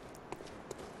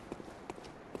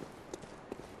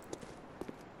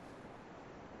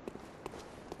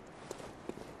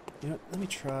 You know what, let me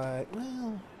try...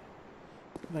 Well...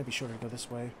 It might be shorter to go this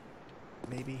way.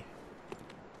 Maybe.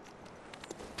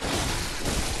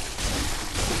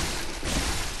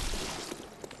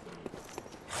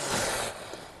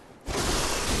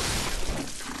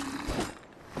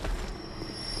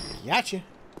 Gotcha.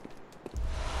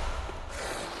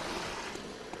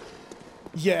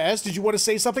 Yes, did you want to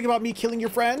say something about me killing your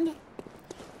friend?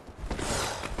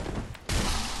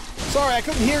 Sorry, I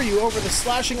couldn't hear you over the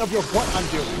slashing of your what I'm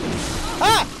doing.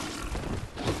 Ah!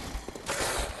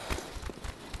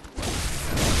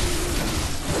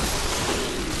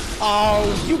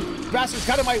 Oh, you bastards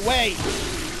got in my way!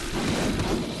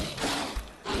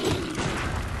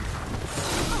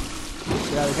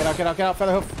 Get out,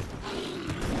 Featherhoof.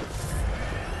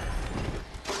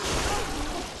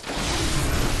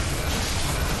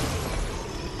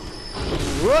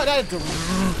 What?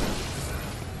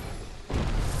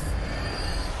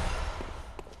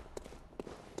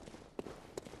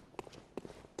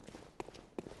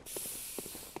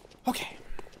 Okay.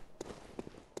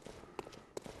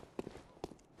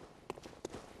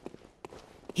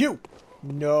 You!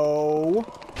 No.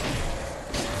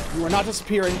 You are not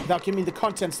disappearing without giving me the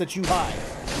contents that you hide.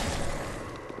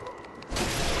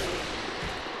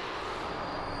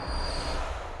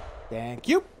 Thank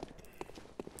you.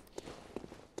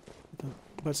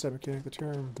 But step mechanic, the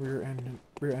term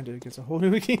rear-ended gets a whole new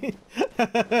meaning.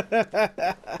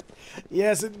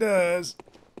 Yes, it does.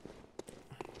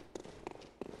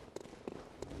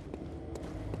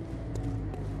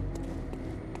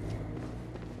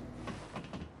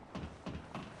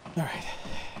 All right.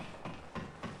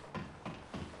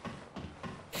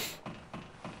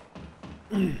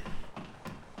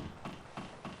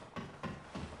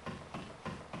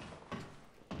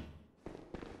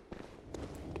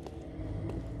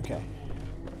 Okay.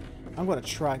 I'm going to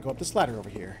try and go up this ladder over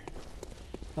here.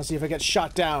 I'll see if I get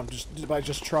shot down just by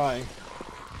just trying.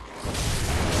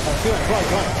 Oh,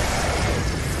 come on.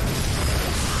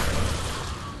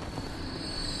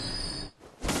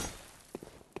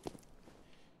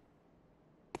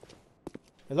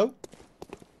 Hello?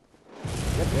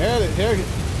 Yep, there.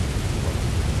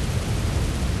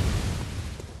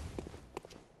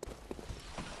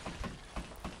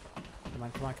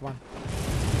 Come on.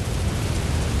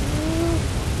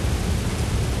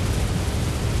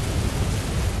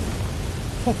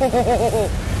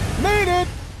 Made it!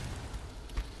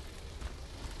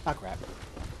 Ah, crap.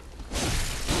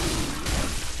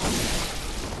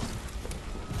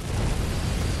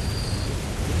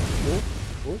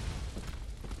 Oh.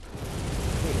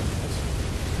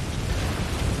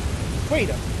 Wait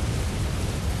a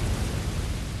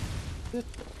minute.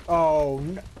 Oh,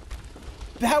 no.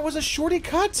 That was a shorty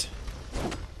cut?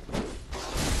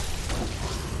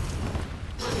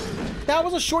 That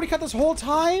was a shorty cut this whole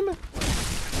time?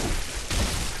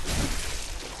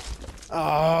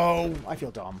 Oh, I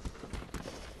feel dumb.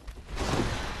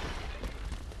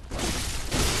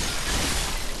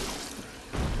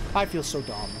 I feel so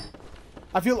dumb.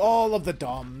 I feel all of the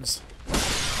dumbs.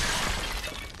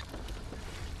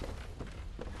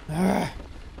 I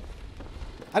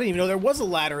didn't even know there was a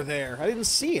ladder there. I didn't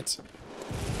see it.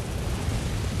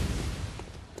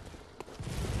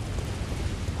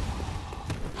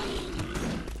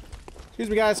 Excuse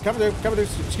me, guys. Coming through. Coming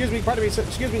through. Excuse me. Pardon me.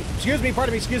 Excuse me. Excuse me.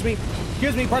 Pardon me. Excuse me.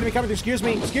 Excuse me. Pardon me. Coming through. Excuse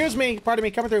me. Excuse me. Pardon me.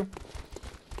 Coming through.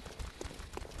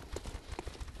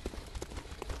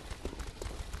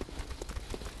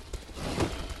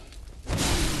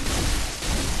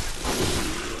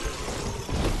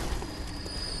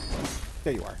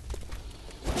 There you are.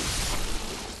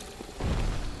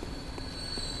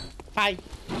 Hi.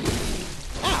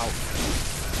 Ow.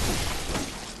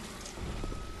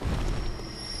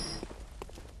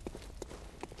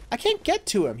 I can't get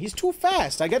to him. He's too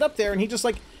fast. I get up there and he just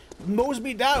like mows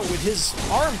me down with his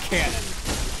arm cannon.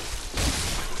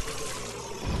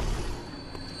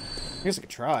 I guess I could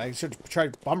try. I should try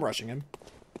bum rushing him.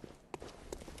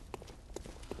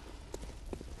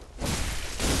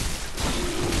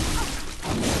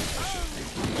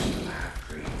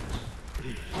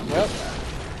 Yep.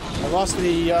 I lost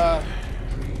the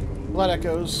blood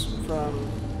echoes from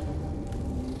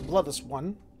Bloodless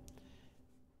 1.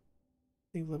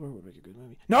 I think Liver would make a good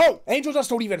movie. No! Angel Dust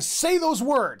don't even say those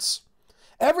words!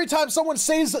 Every time someone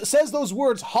says those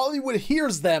words, Hollywood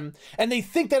hears them, and they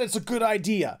think that it's a good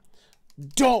idea.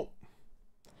 Don't!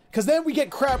 Because then we get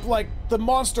crap like the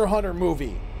Monster Hunter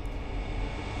movie.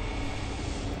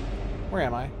 Where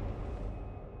am I?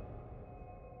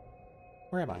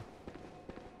 Where am I?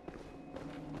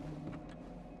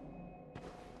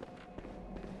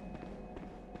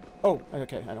 Oh,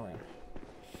 okay, I know where I am.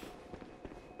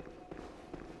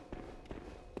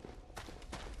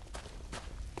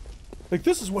 Like,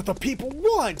 this is what the people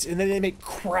want! And then they make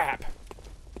crap.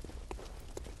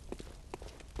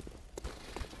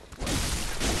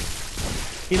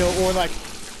 You know, or like,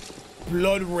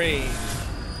 Blood Rain.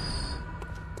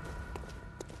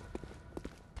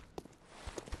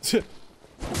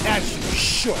 As you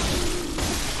should.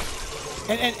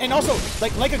 And also,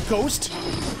 like a ghost,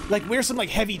 like wear some like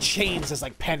heavy chains as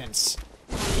like penance.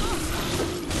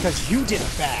 Because you did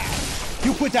it bad.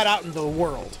 You put that out into the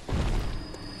world.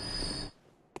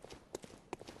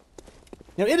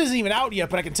 You know, it isn't even out yet,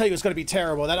 but I can tell you it's going to be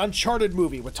terrible. That Uncharted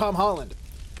movie with Tom Holland.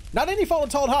 Not any fault in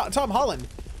Tom Holland,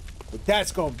 but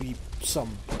that's going to be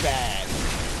some bad.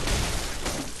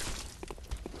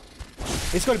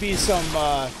 It's going to be some,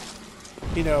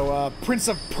 you know, Prince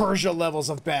of Persia levels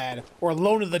of bad. Or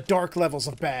Alone in the Dark levels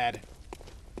of bad.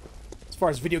 As far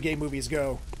as video game movies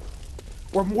go.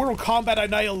 Or Mortal Kombat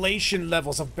Annihilation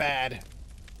levels of bad.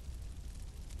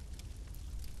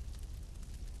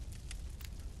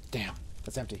 Damn,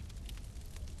 that's empty.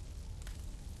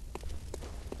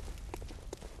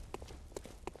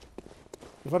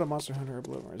 Without a Monster Hunter or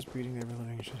Bloodborne is beating the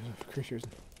ever-living shit out of creatures.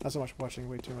 Not so much watching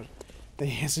way too much. They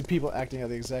see people acting out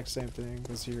the exact same thing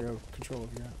with zero control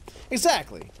of your own.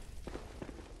 Exactly.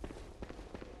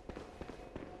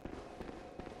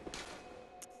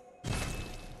 You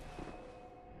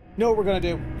know what we're gonna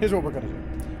do? Here's what we're gonna do.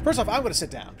 First off, I'm gonna sit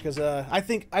down because I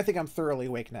think I'm thoroughly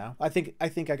awake now. I think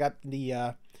I got the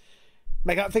I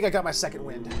think I got my second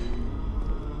wind.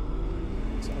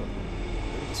 So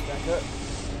bring this back up.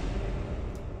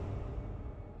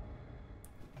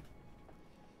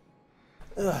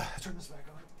 Turn this back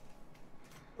on.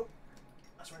 Oh,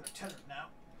 that's right, I'm tethered now.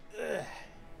 Ugh.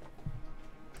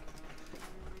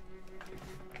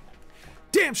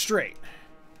 Damn straight!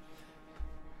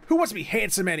 Who wants to be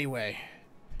handsome anyway?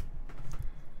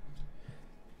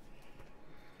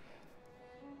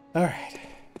 Alright.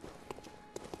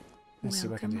 Let's see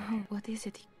what I can do. Welcome home. What is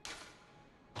it?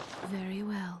 Very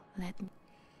well, let me...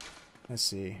 Let's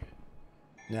see.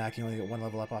 Nah, I can only get one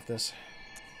level up off this.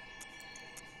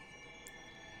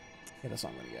 Yeah, that's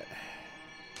all I'm gonna get.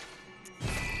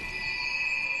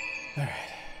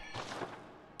 Alright.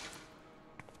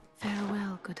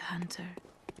 Farewell, good hunter.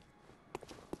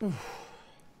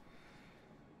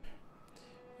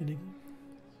 Ending.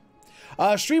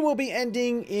 Stream will be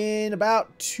ending in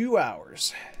about 2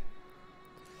 hours.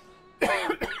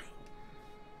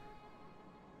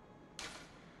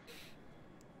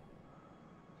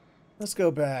 Let's go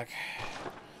back.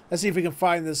 Let's see if we can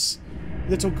find this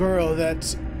little girl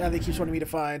that they keep wanting me to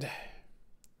find.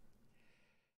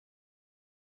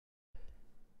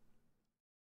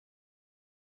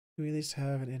 Do we at least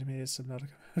have an animated Subnautica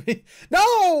movie?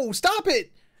 No! Stop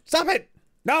it! Stop it!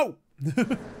 No!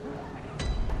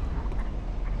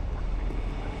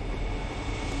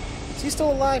 Is he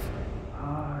still alive?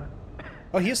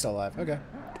 Oh, he is still alive. Okay.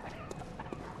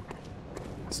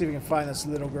 Let's see if we can find this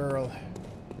little girl.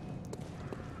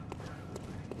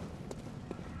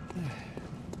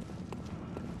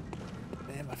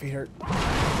 Man, my feet hurt.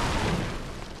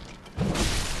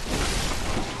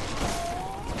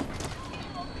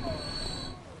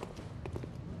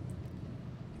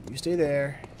 You stay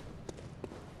there.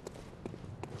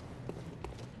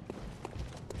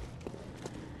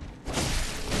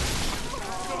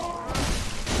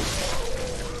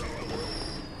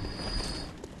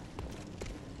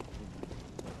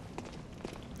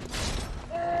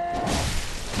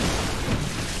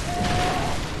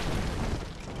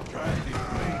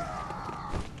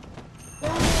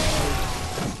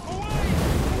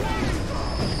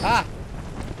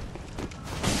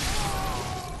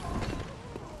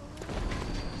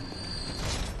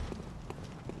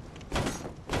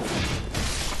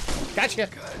 Gotcha.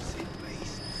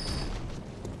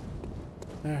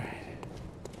 Alright.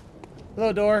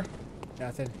 Hello, door.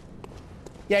 Nothing.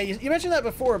 Yeah, you mentioned that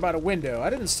before about a window. I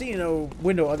didn't see no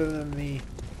window other than the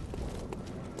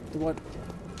one.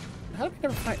 How did I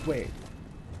never find... Wait.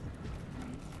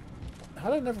 How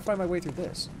did I never find my way through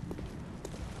this?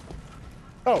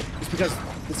 Oh, it's because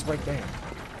it's right there.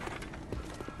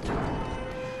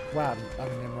 Wow, I'm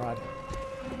a Nimrod.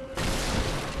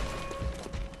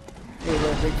 Hey,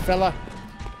 little big fella.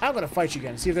 I'm gonna fight you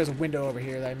again. See if there's a window over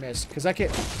here that I missed. Because I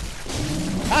can't...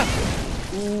 Ah!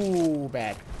 Ooh,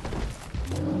 bad.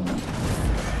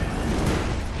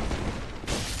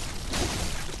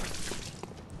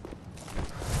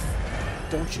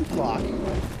 Don't you block.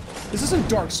 This isn't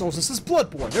Dark Souls, this is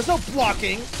Bloodborne. There's no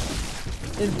blocking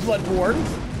in Bloodborne.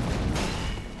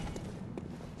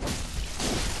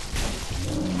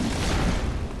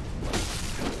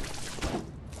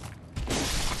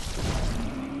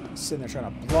 Sitting there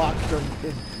trying to block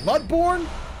in Bloodborne?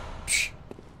 Psh.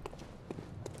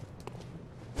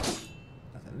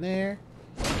 Nothing there.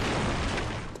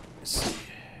 Let's see.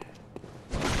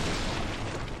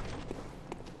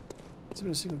 It's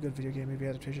been a single good video game, maybe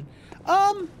adaptation.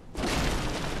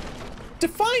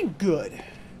 Define good.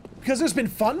 Because there's been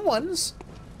fun ones.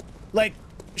 Like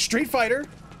Street Fighter.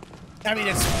 I mean,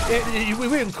 we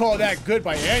wouldn't call that good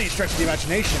by any stretch of the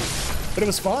imagination. But it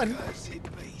was fun.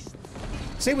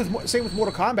 Same with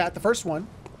Mortal Kombat, the first one.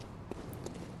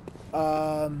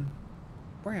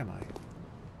 Where am I?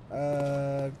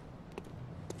 Oh,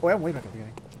 I'm way back at the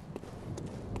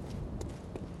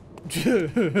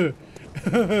beginning.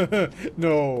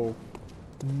 No.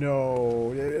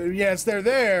 No. Yes, they're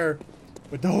there.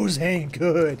 But those ain't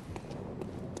good.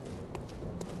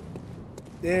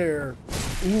 They're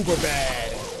uber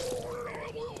bad.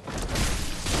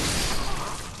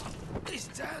 This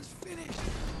town's finished.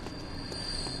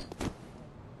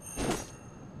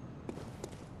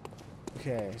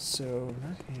 Okay, so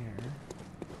not here.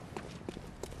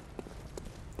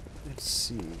 Let's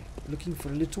see. Looking for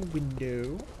a little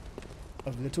window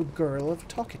of little girl of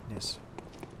talkedness.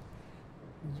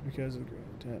 It's because of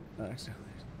accidentally.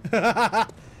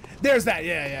 There's that.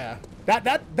 Yeah, yeah.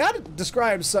 That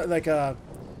describes like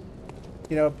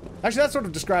you know, actually that sort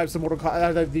of describes the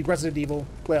the Resident Evil.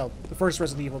 Well, the first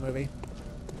Resident Evil movie,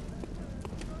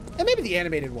 and maybe the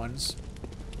animated ones.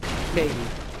 Maybe.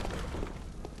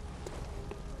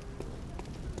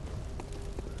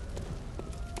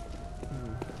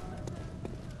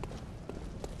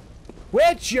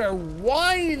 Which you're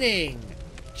whining!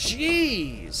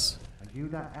 Jeez! Are you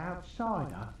that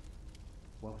outsider?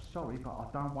 Well, sorry, but I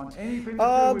don't want anything to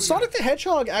do with Sonic the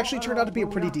Hedgehog actually turned out to be a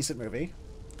pretty decent movie.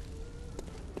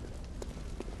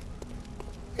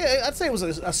 Yeah, I'd say it was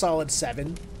a solid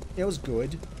 7. It was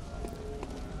good.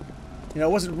 You know,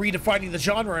 it wasn't redefining the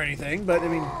genre or anything, but I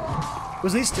mean, it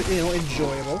was at least, you know,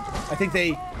 enjoyable. I think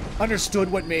they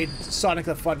understood what made Sonic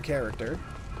a fun character.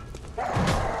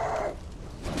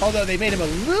 Although they made him a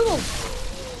little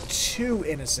too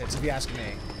innocent, if you ask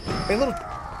me. A little...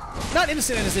 Not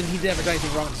innocent he'd never done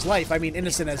anything wrong in his life. I mean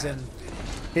innocent as in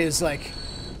his, like,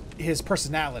 his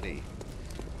personality.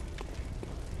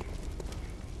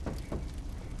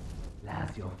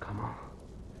 Lazio, come on.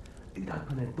 You'd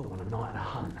open the door on a night of the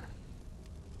hunt.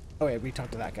 Oh yeah, we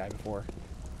talked to that guy before.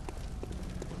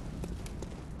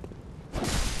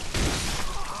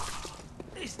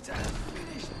 This town's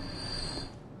finished.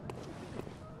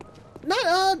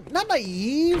 Not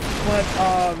naive, but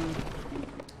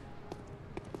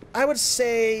I would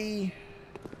say,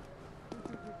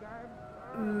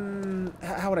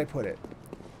 how would I put it?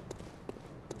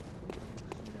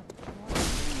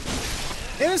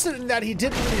 Innocent in that he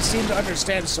didn't really seem to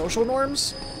understand social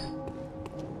norms.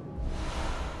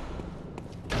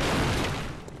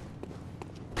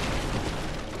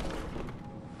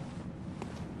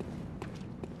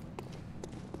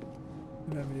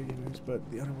 Not video games, but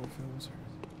the Underworld films are...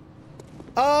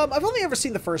 I've only ever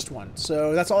seen the first one,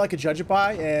 so that's all I could judge it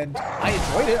by, and I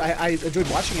enjoyed it. I enjoyed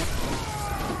watching it.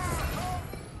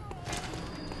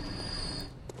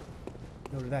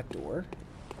 Go to that door.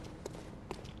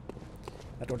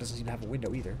 That door doesn't seem to have a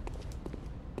window either.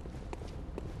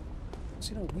 I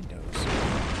see no windows.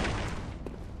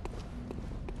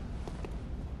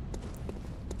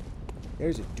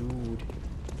 There's a dude.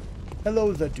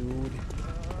 Hello, the dude.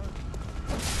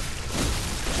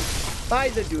 Bye,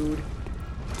 the dude.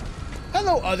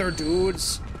 Hello, other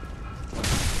dudes.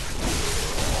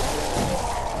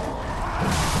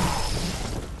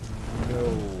 No.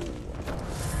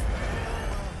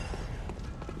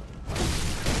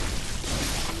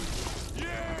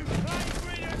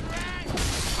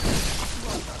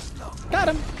 Got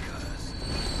him.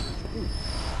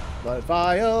 Blood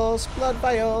vials, blood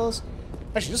vials.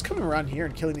 Actually, just coming around here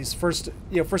and killing these first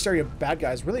area bad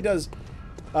guys really does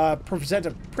present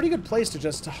a pretty good place to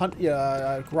just hunt,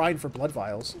 grind for blood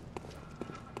vials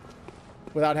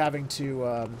without having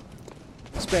to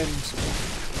spend,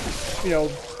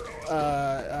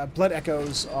 blood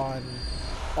echoes on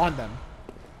them.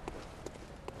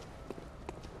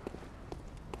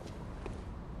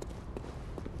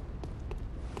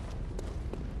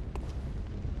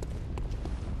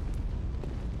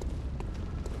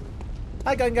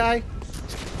 Hi, gun guy.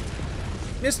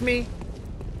 Missed me.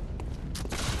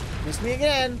 Missed me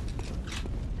again.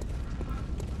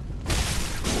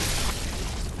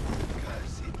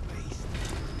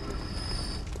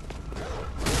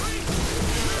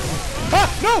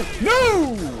 Ah! No!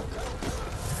 No!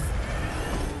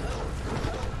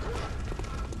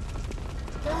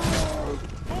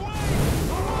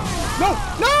 No!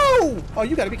 No! Oh,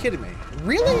 you gotta be kidding me.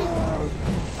 Really?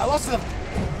 I lost the...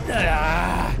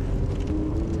 Ah.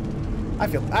 I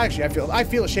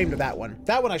feel ashamed of that one.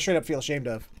 That one I straight up feel ashamed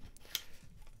of.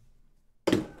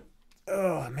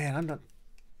 Oh man, I'm not.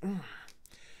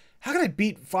 How can I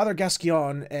beat Father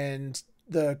Gascoigne and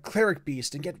the cleric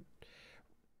beast and get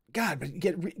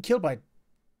killed by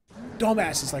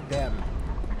dumbasses like them?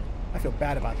 I feel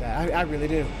bad about that. I really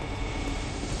do.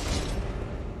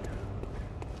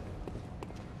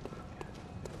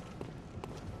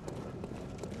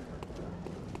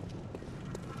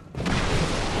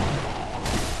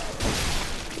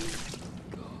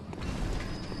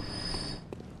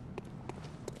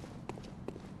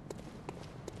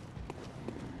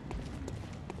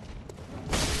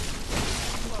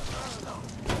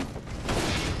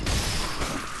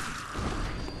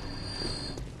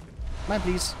 Mine,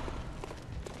 please.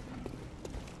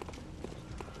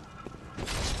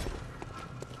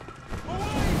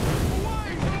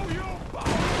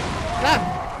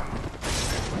 Ah!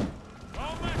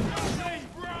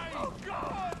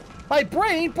 My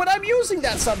brain, but I'm using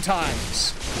that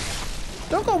sometimes.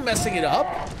 Don't go messing it up.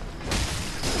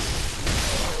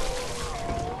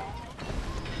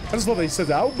 I just love that he says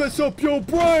that. I'll mess up your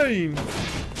brain.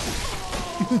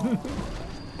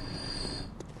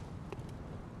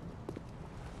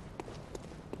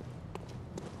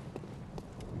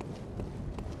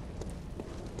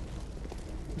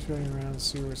 Going around the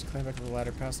sewers, climb back to the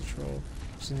ladder past the troll,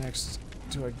 which is next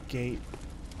to a gate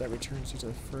that returns you to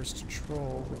the first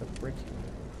troll with a brick.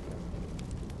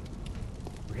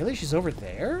 Really? She's over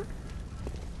there?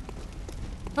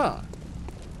 Huh.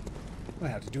 I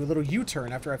have to do a little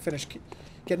U-turn after I finish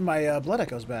getting my blood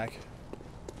echoes back.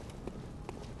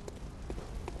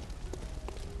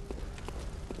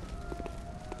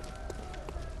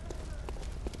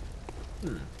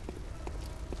 Hmm.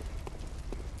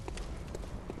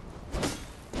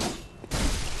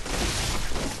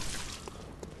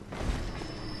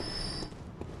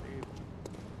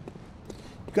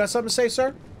 You got something to say,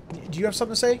 sir? Do you have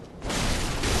something to say?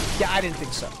 Yeah, I didn't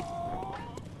think so.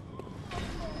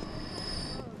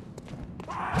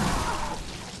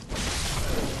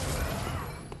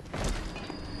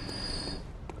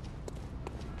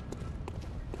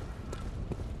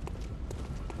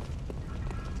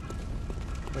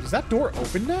 Wait, is that door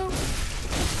open now?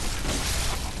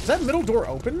 Is that middle door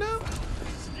open now?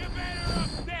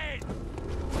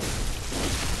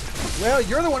 Well,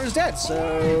 you're the one who's dead,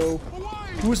 so...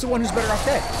 Who's the one who's better off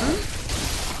dead?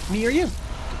 Hmm? Me or you?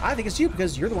 I think it's you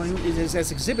because you're the one who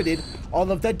has exhibited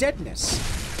all of the deadness.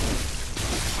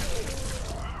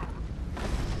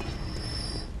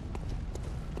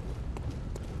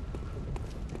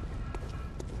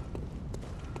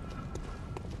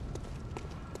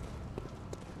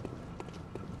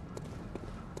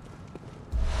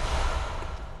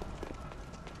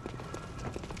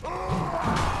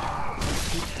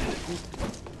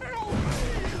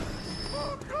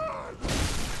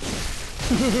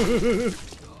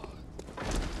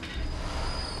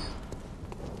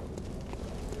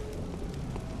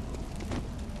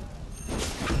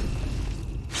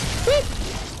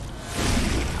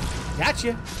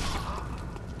 Gotcha.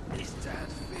 This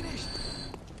time's finished.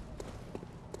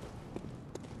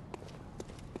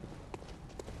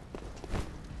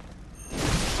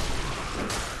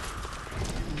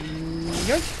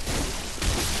 Yoink.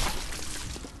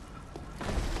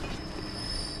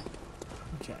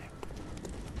 Okay.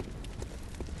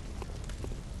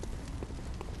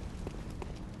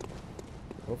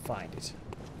 We'll find it.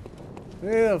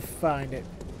 We'll find it.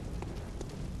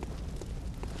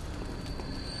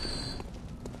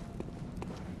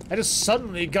 I just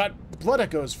suddenly got blood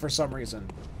echoes for some reason.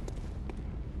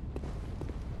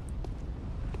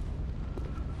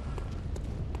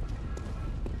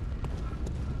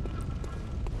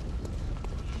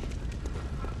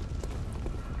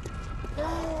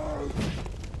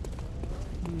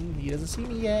 He doesn't see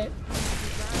me yet.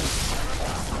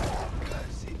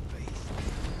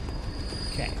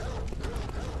 Okay.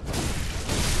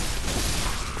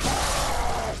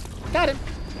 Got him.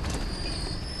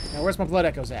 Now where's my blood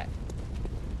echoes at?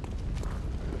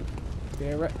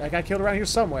 I got killed around here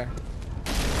somewhere.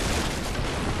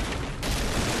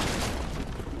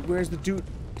 Where's the dude?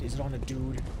 Is it on a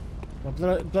dude? My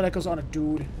blood echoes on a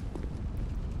dude.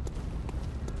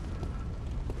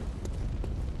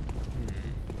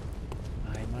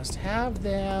 I must have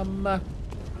them. I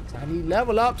need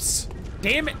level ups.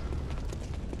 Damn it!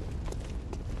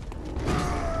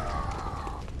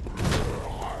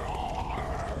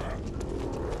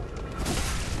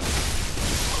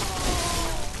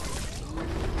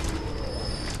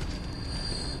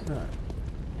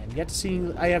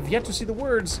 I have yet to see the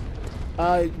words,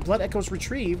 blood echoes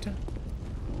retrieved.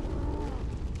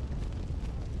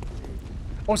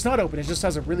 Oh, it's not open. It just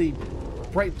has a really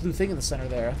bright blue thing in the center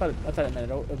there. I thought it meant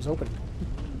it was open.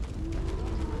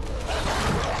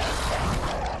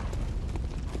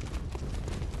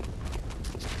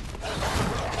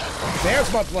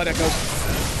 There's my blood echoes.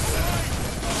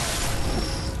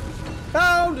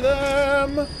 Found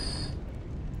them.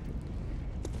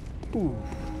 Ooh.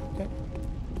 Okay.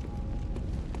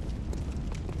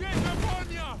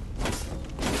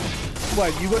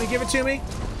 What, you gonna give it to me?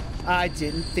 I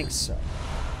didn't think so.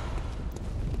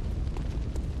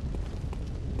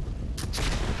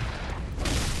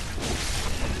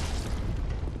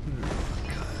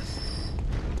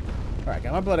 Alright,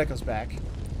 got my blood echoes back.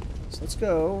 So let's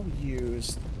go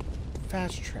use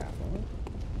fast travel.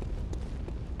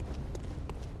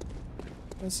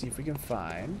 Let's see if we can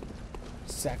find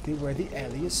exactly where the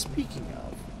Ellie is speaking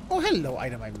of. Oh, hello,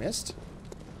 item I missed.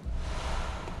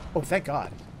 Oh, thank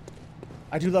God.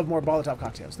 I do love more Molotov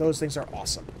cocktails. Those things are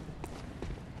awesome.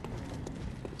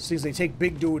 These things, they take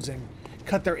big dudes and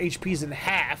cut their HPs in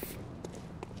half.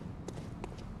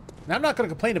 Now, I'm not going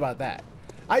to complain about that.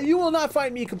 You will not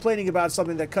find me complaining about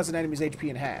something that cuts an enemy's HP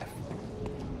in half.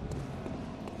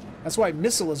 That's why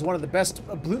Missile is one of the best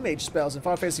Blue Mage spells in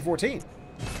Final Fantasy XIV.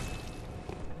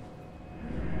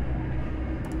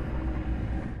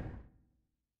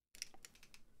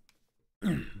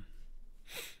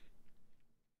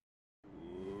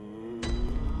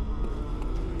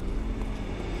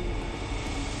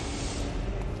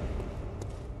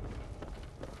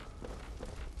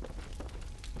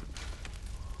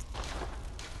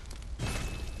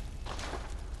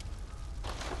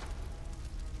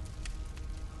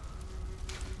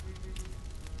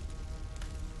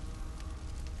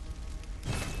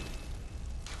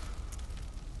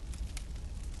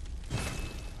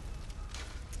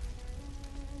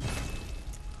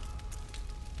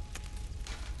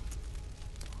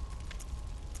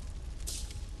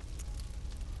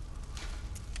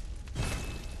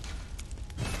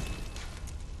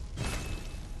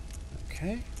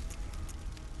 Okay.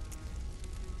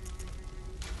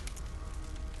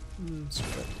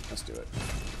 Screw it. Let's do it.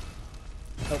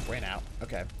 Oh, ran out.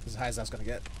 Okay. This is as high as that's going to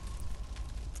get.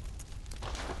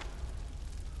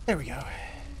 There we go.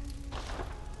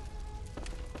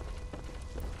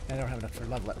 I don't have enough for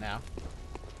level up now.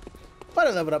 But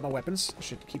I leveled up my weapons.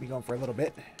 Should keep me going for a little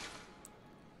bit.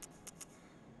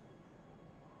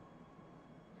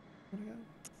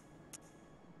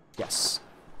 Yes.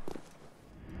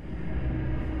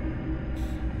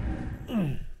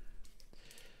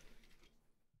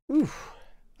 Oof.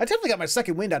 I definitely got my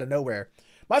second wind out of nowhere.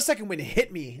 My second wind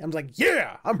hit me. I was like,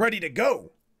 yeah, I'm ready to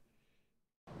go.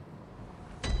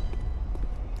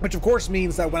 Which, of course,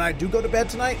 means that when I do go to bed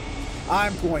tonight,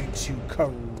 I'm going to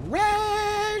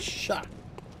crash.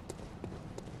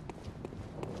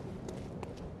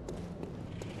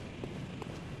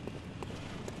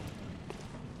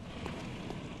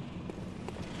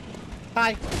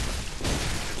 Hi.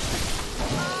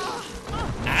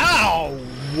 Ow!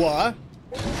 What?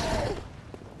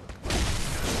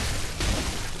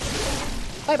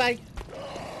 Bye-bye.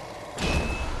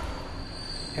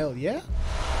 Hell yeah.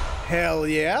 Hell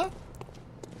yeah.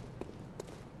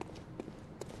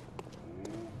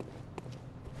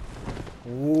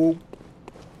 Oh.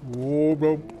 Oh,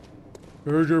 bro.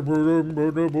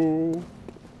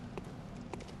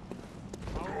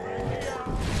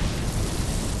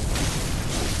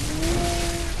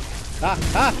 Ah,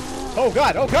 ah. Oh,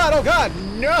 God. Oh, God. Oh, God.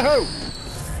 No.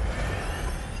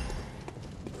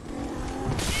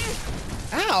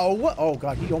 Ow! What? Oh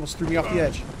God, he almost threw me off the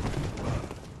edge.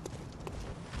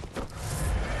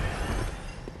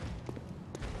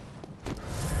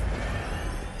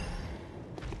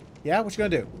 Yeah, what you gonna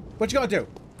do? What you gonna do?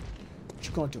 What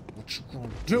you gonna do? What you gonna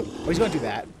do? Oh, he's gonna do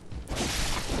that.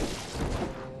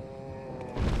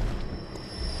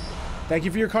 Thank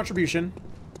you for your contribution.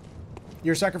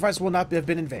 Your sacrifice will not have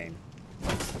been in vain.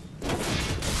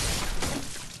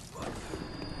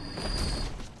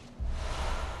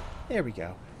 There we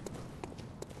go.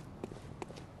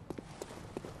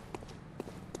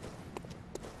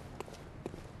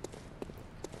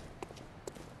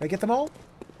 Did I get them all?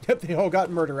 Yep, they all got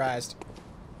murderized.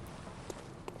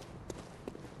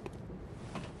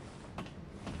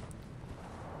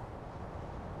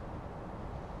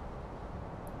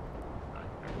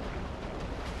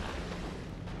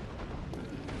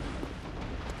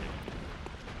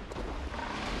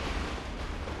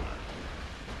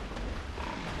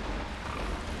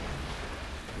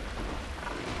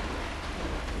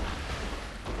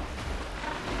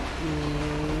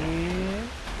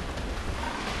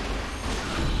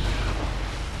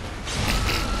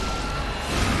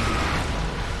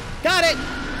 Got it!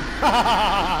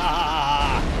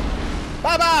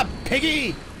 Baba,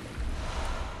 piggy!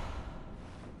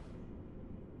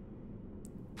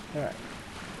 Alright.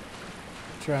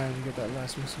 Trying to get that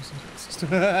last system.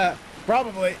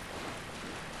 Probably.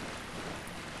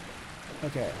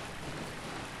 Okay.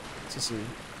 Let's see.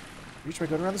 Reach by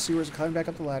going around the sewers and climbing back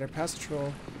up the ladder, past the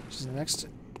troll. She's in the next...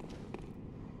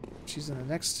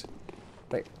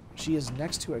 Wait. She is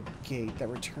next to a gate that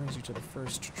returns you to the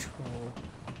first troll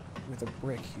with a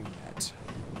brick you met.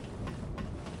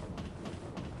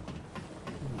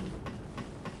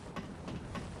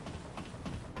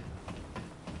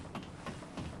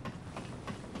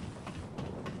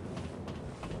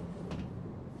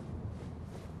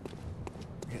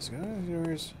 Okay, so go to the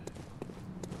doors.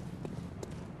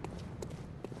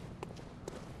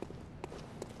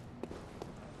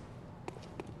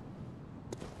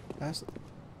 Past.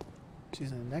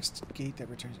 She's in the next gate that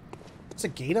returns. There's a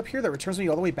gate up here that returns me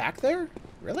all the way back there?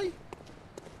 Really?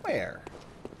 Where?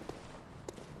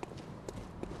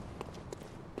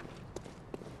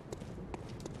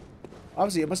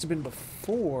 Obviously, it must have been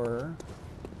before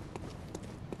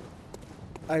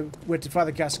I went to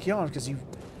Father Gasquion, because you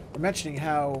were mentioning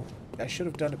how I should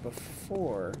have done it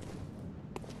before.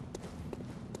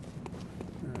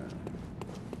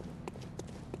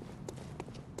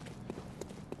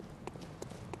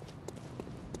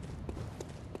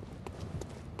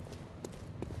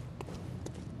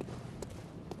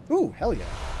 Ooh, hell yeah.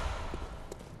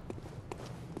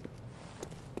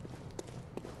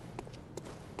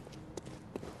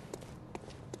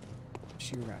 Is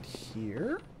she around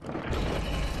here?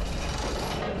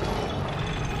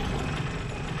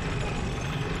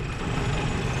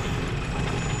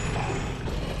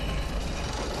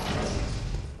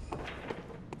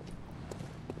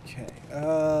 Okay,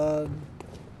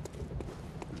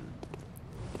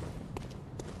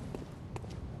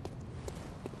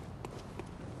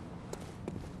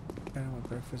 I don't want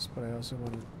breakfast, but I also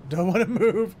don't want to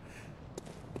move.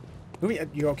 Movie,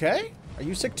 you okay? Are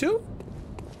you sick too?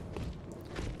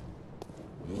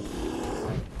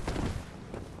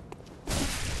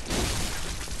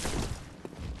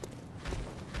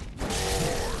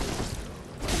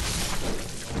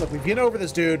 Look, we've been over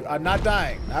this, dude. I'm not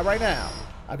dying. Not right now.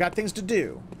 I've got things to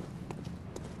do.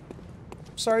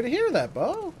 Sorry to hear that,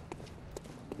 Bo.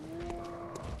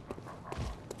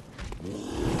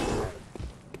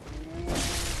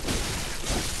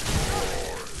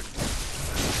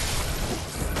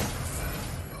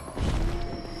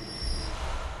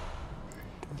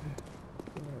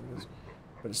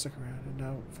 But it stuck around and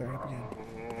now firing up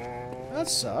again. That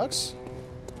sucks.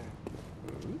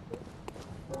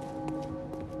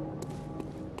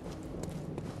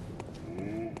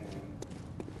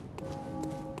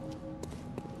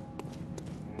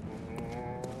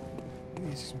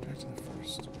 Back to the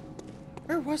first.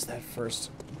 Where was that first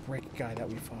brick guy that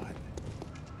we fought?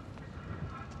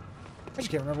 I just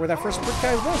can't remember where that first brick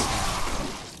guy was now.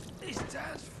 This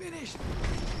dance finished.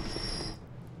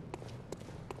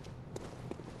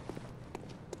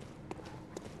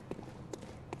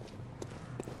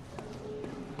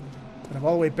 And I'm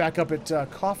all the way back up at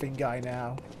Coughing Guy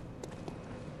now.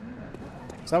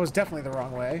 So that was definitely the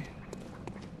wrong way.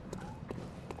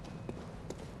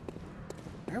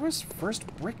 Where was first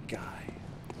brick guy?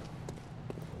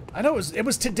 I know it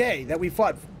was today that we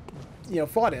fought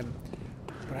him,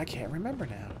 but I can't remember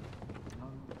now.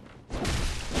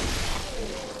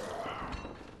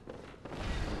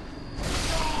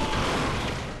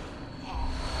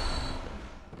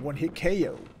 One hit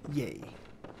KO, yay.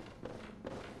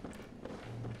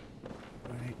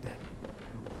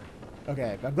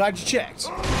 Okay, I'm glad you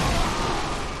checked.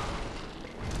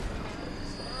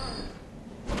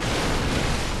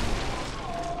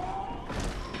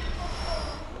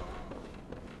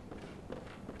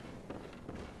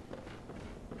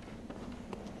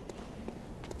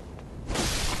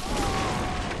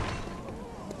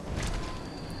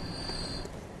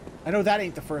 I know that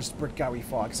ain't the first brick guy we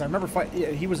fought, because I remember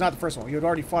he was not the first one. We had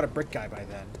already fought a brick guy by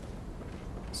then.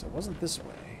 So it wasn't this way.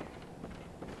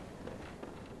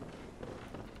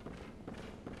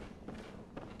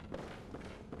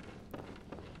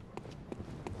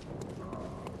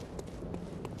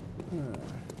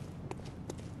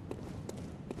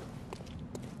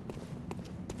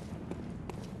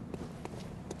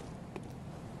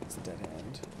 It's a dead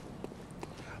end.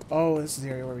 Oh, this is the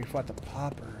area where we fought the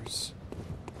poppers.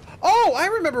 Oh, I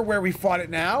remember where we fought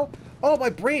it now. Oh, my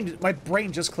brain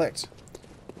just clicked.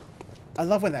 I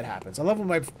love when that happens. I love when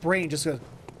my brain just goes.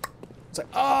 It's like,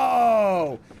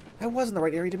 oh, that wasn't the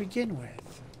right area to begin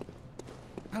with.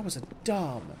 I was a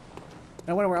dumb.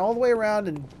 I went all the way around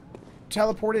and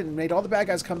teleported and made all the bad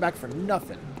guys come back for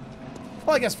nothing.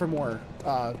 Well, I guess for more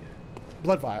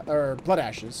blood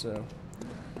ashes. So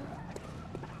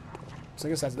I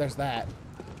guess there's that.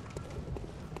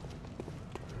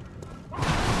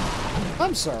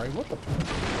 I'm sorry. What the?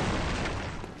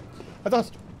 I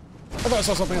thought I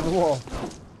saw something on the wall.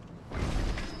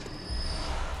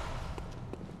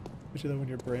 When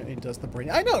your brain does the brain.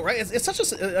 I know, right? It's such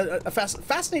a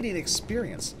fascinating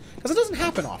experience because it doesn't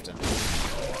happen often.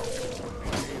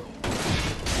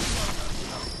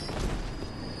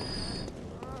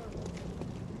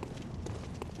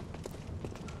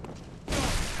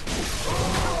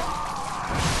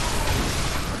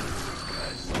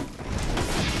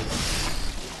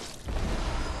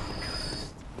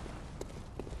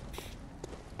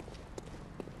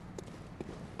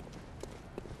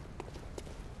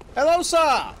 Hello,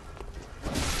 sir!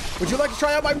 Would you like to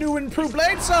try out my new improved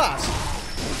blade sauce?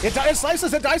 It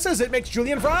slices and dices, it makes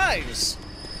julienne fries!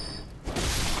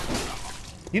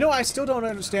 You know, I still don't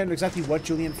understand exactly what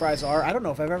julienne fries are. I don't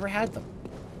know if I've ever had them.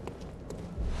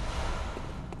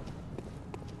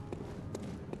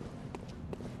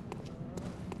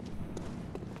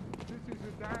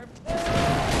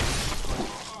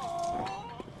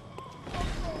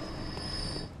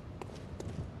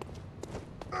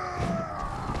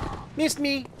 Missed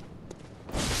me.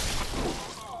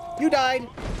 You died.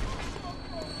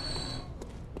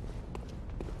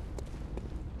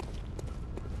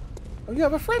 Oh, you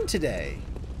have a friend today.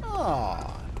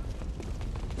 Aww.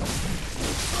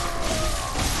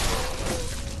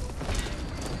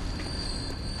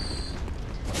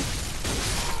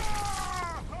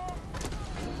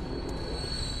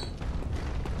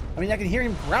 I mean, I can hear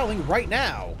him growling right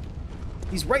now.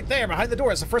 He's right there behind the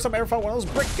door. It's the first time I ever fought one of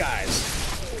those brick guys.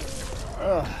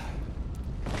 Ugh.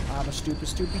 I'm a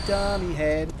stupid dummy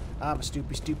head. I'm a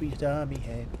stupid dummy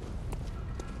head.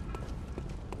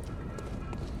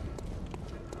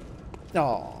 Aw.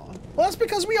 Well, that's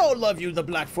because we all love you, the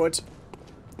Blackfoot.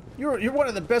 You're one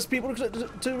of the best people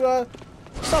to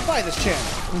stop by this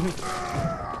channel.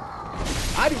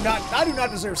 I do not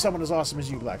deserve someone as awesome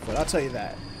as you, Blackfoot. I'll tell you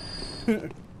that.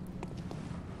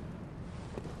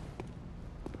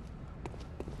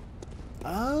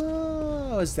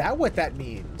 Oh, is that what that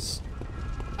means?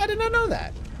 I did not know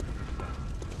that.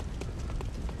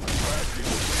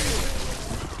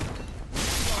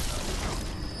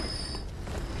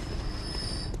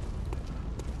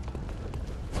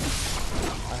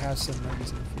 I have some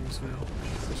nuggies in the freezer.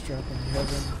 Just drop them in the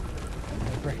oven.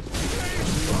 And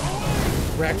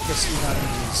breakfast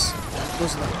nuggies.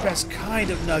 Those are the best kind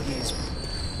of nuggies.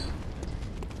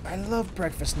 I love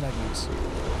breakfast nuggies.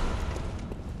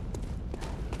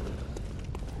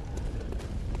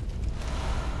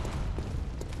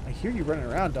 I hear you running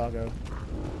around, doggo.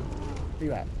 Where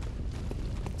you at?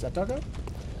 Is that doggo?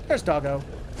 There's doggo.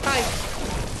 Hi.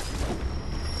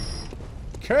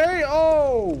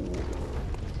 KO!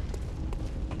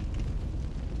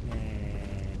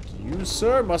 And you,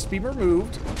 sir, must be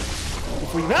removed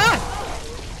before you... Ah!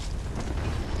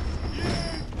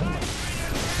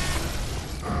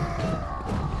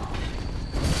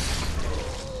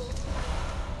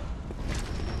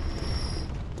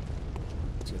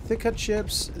 Thick cut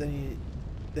chips, then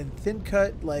thin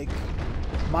cut like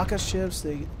maca chips.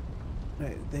 They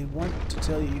want to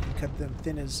tell you can cut them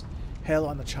thin as hell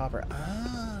on the chopper.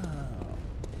 Oh,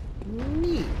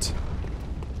 neat.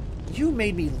 You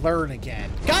made me learn again.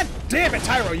 God damn it,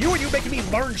 Tyro! You making me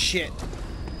learn shit.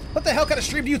 What the hell kind of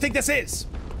stream do you think this is?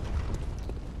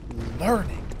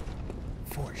 Learning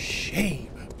for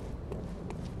shame.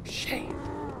 Shame.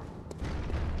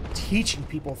 Teaching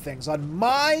people things on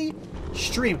my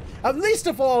stream. At least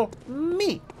of all,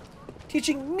 me.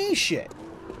 Teaching me shit.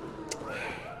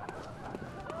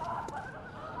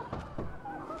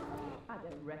 I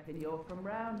don't reckon you're from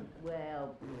round.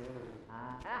 Well,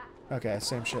 okay,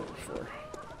 same shit before.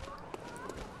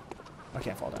 I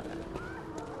can't fall down.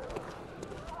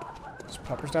 There's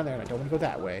puppers down there, and I don't want to go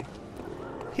that way.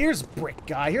 Here's Brick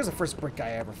Guy. Here's the first Brick Guy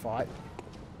I ever fought.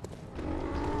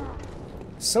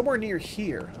 Somewhere near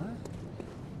here, huh?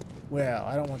 Well,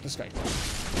 I don't want this guy.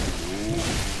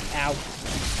 Ow.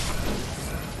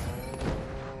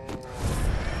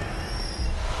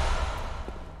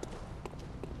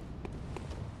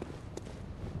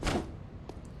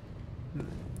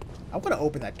 I want to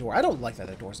open that door. I don't like that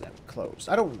the door's closed.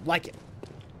 I don't like it.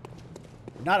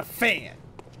 I'm not a fan.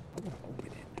 I want to open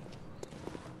it.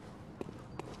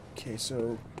 Okay,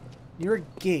 so near a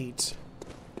gate.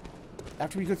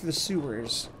 After we go through the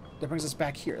sewers, that brings us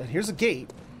back here. And here's a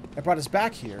gate that brought us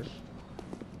back here.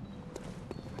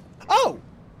 Oh!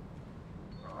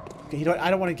 Okay, you know what? I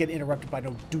don't want to get interrupted by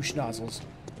no douche nozzles.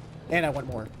 And I want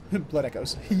more blood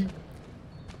echoes.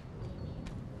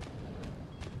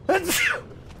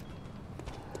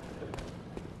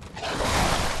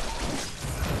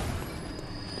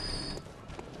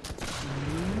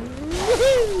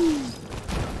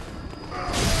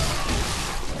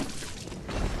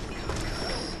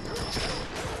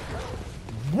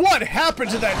 What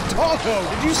happened to that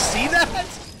doggo? Did you see that?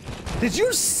 Did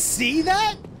you see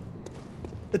that?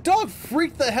 The dog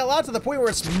freaked the hell out to the point where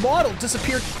its model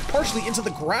disappeared partially into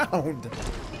the ground.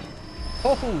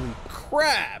 Holy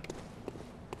crap.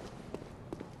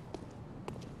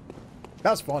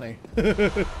 That was funny.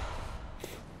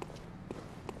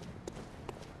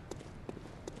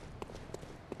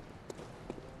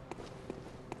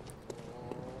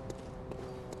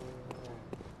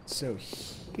 So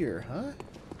here, huh?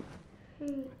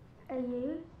 Who are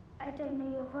you? I don't know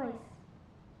your voice,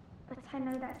 but I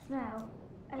know that smell.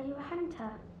 Are you a hunter?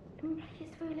 Please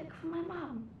will you look for my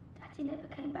mum? Daddy never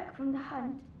came back from the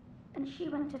hunt, and she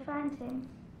went to find him,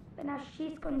 but now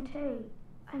she's gone too.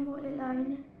 I'm all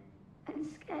alone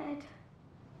and scared.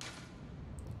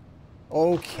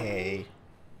 Okay.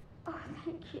 Oh,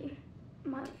 thank you.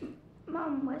 My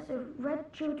mum wears a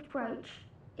red jeweled brooch.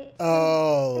 It's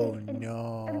Oh, big and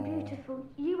no. beautiful.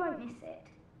 You won't miss it.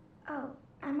 Oh,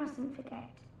 I mustn't forget.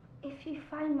 If you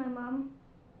find my mum,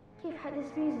 give her this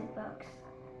music box.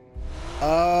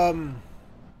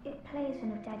 It plays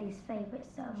one of Daddy's favourite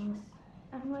songs.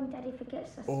 And when Daddy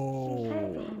forgets us, she play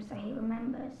it for him so he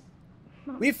remembers.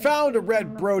 Not We so found a sweet red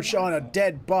and brooch on a romantic.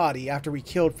 dead body after we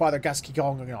killed Father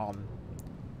Gaskigong. No,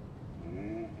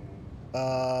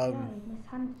 Miss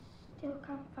Hunt still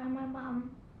can't find my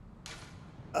mum.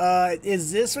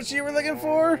 Is this what you were looking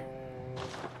for?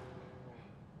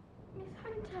 Miss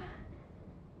Hunter,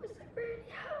 was it really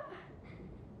her?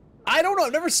 I don't know.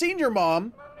 I've never seen your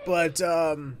mom, but,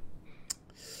 I'm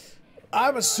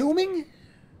assuming.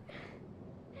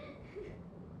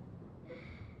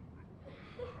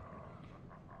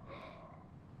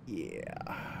 Yeah.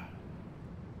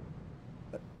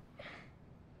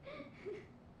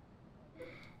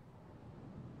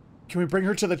 Can we bring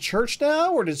her to the church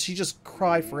now, or does she just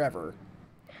cry forever?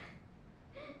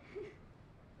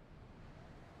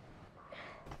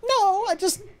 No, I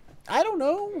don't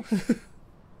know.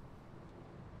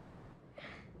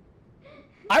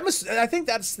 I think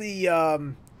that's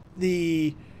what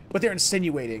they're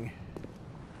insinuating.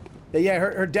 That, yeah,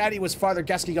 her daddy was Father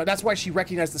Gaskigong. That's why she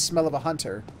recognized the smell of a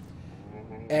hunter.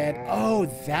 And, oh,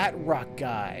 that rock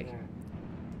guy.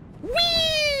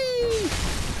 Whee!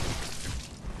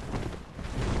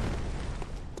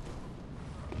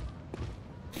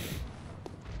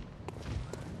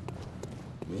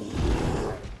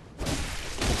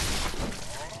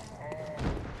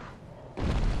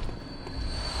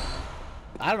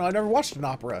 I don't know, I never watched an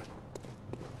opera.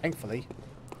 Thankfully.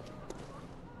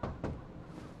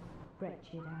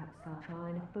 Wretched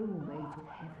outside, a fool made with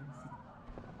heaven.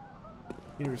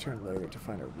 Need to return later to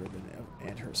find a ribbon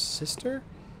and her sister?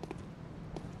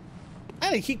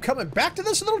 I keep coming back to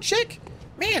this little chick?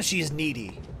 Man, she's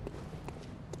needy.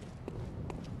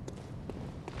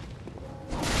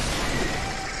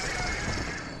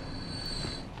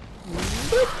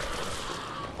 Boop.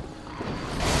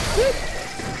 Boop.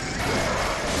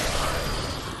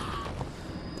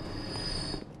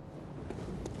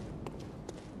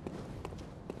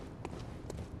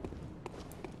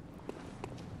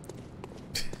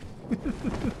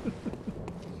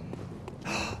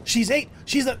 She's 8.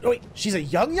 She's a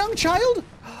young child?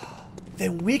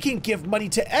 Then we can give money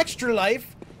to Extra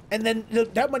Life, and then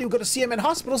that money will go to CMN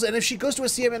hospitals, and if she goes to a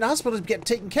CMN hospital to get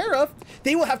taken care of,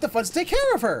 they will have the funds to take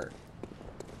care of her.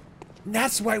 And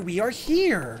that's why we are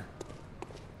here.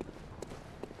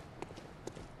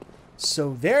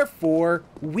 So therefore,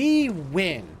 we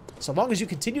win. So long as you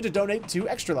continue to donate to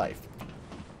Extra Life.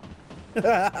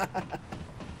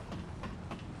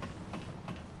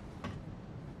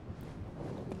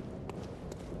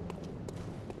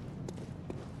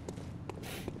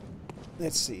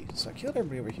 let's see. So I killed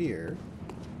everybody over here.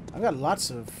 I've got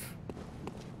lots of...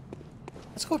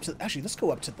 Let's go up to... Actually, let's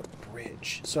go up to the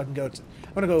bridge. So I can go to...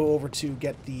 I'm going to go over to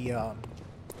get the...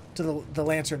 to the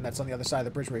lantern that's on the other side of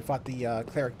the bridge where we fought the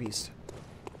cleric beast.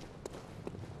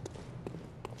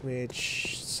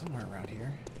 Which... somewhere around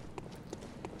here.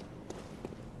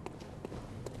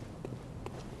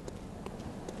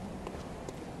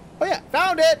 Oh yeah,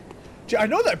 found it! Gee, I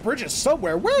know that bridge is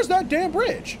somewhere. Where's that damn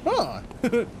bridge? Huh.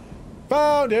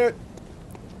 Found it!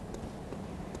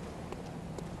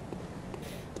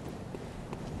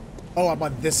 Oh, I'm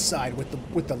on this side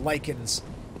with the lichens.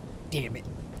 Damn it.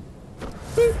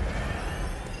 Boop.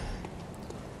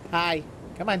 Hi.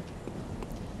 Come on.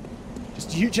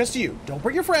 Just you. Don't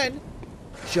bring your friend.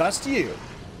 Just you.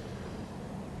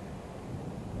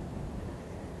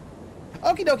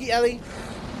 Okie dokie, Ellie.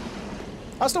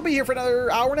 I'll still be here for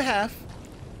another hour and a half.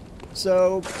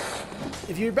 So,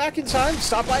 if you're back in time,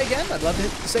 stop by again. I'd love to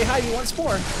say hi to you once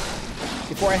more.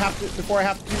 Before I have to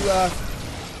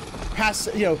pass,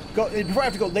 you know, before I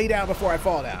have to go lay down before I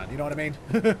fall down. You know what I mean?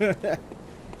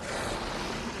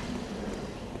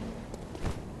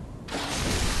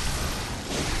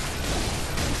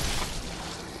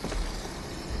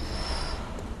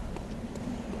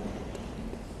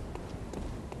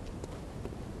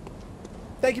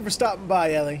 Thank you for stopping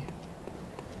by, Ellie.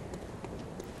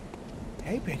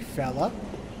 Hey, big fella.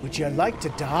 Would you like to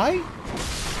die?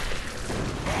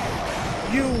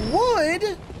 You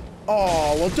would?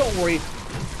 Oh, well, don't worry.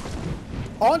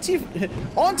 Auntie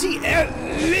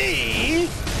Ellie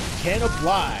can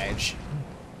oblige.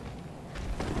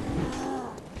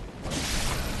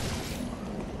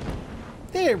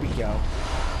 There we go.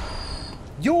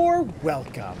 You're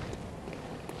welcome.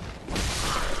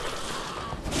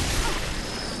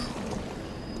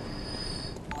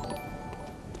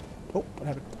 Oh, what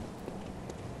happened?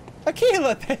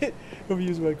 Akila! Don't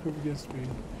use my equip against me.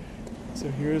 So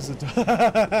here's the...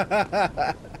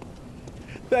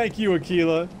 Thank you,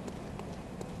 Akila.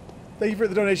 Thank you for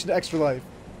the donation to Extra Life.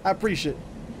 I appreciate it.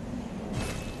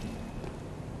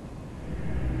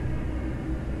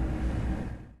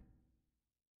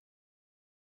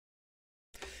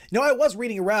 You know, I was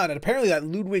reading around, and apparently that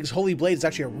Ludwig's Holy Blade is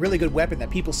actually a really good weapon that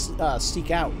people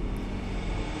seek out. I'm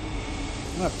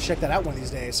gonna have to check that out one of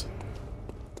these days.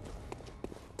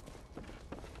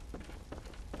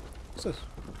 What's this?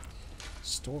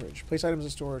 Storage. Place items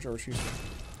in storage or choose.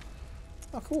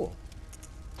 Oh, cool.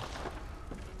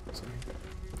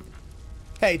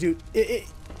 Hey, dude.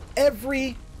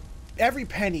 Every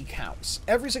penny counts.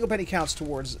 Every single penny counts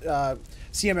towards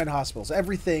CMN hospitals.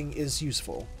 Everything is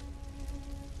useful.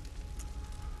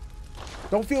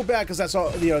 Don't feel bad because that's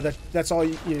all that's all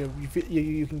you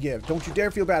can give. Don't you dare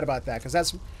feel bad about that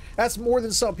because that's more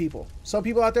than some people. Some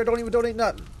people out there don't even donate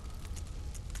nothing.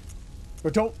 Or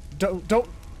don't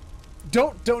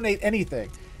donate anything.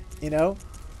 You know,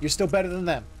 you're still better than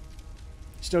them.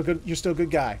 Still good. You're still a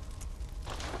good guy.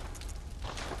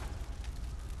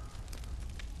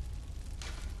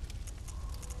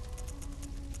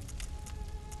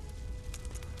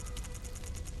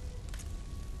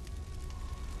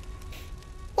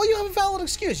 Well, you have a valid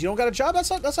excuse. You don't got a job.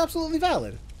 That's absolutely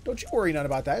valid. Don't you worry none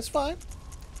about that. It's fine.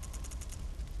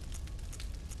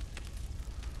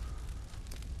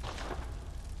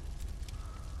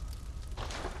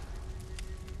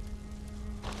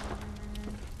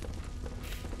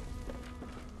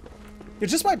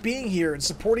 Just by being here and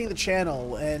supporting the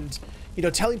channel and, you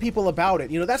know, telling people about it,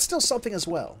 you know, that's still something as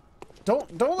well.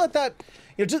 Don't let that,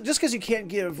 you know, just because you can't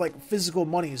give, like, physical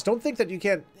monies, don't think that you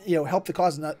can't, you know, help the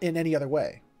cause in any other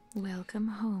way. Welcome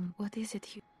home. What is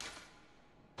it you...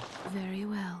 Very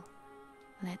well.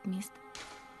 Let me...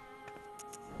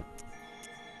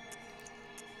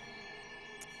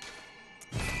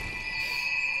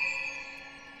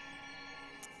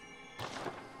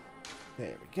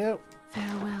 There we go.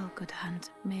 Farewell, good hunt.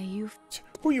 May you...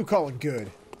 Who are you calling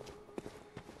good?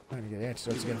 I'm gonna get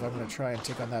antidotes again if I'm gonna try and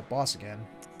take on that boss again.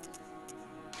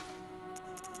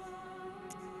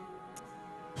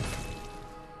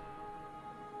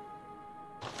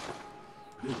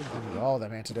 I need all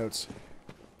them antidotes.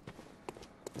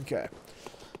 Okay.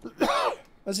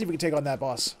 Let's see if we can take on that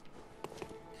boss.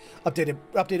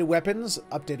 Updated weapons,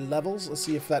 updated levels. Let's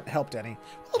see if that helped any.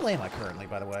 What level am I currently,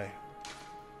 by the way?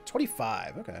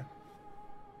 25. Okay.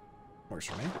 Works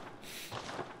for me.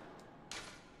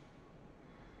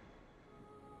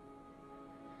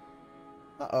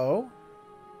 Uh-oh.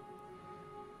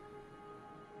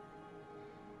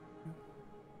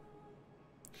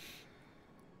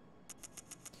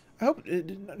 I hope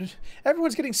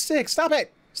everyone's getting sick. Stop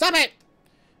it! Stop it!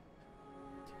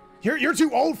 You're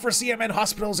too old for CMN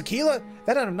hospitals, Aquila.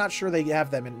 That I'm not sure they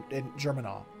have them in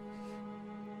Germinal.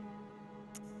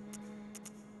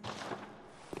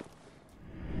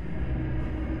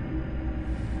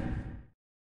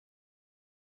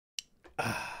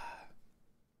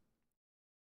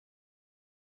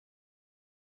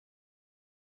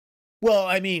 Well,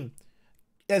 I mean,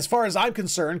 as far as I'm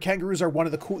concerned, kangaroos are one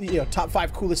of the cool, top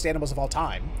 5 coolest animals of all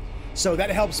time. So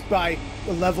that helps by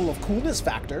the level of coolness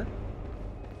factor.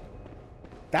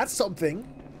 That's something.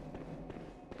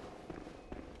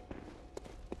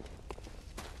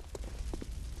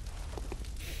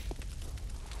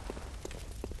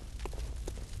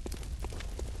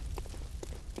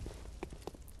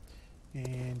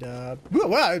 And,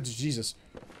 wow, Jesus.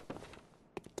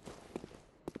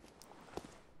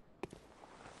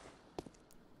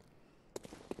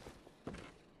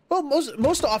 Well,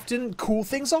 most often, cool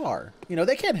things are. You know,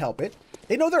 they can't help it.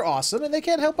 They know they're awesome, and they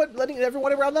can't help but letting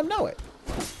everyone around them know it.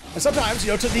 And sometimes,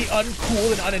 to the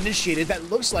uncool and uninitiated, that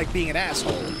looks like being an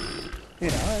asshole. You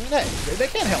know, I mean, hey, they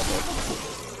can't help it.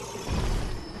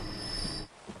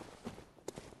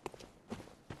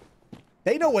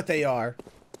 They know what they are.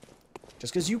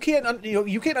 Just because you can't,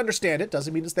 you can't understand it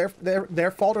doesn't mean it's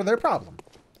their fault or their problem.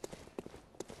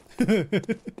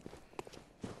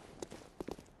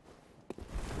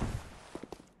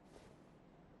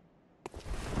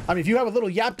 I mean, if you have a little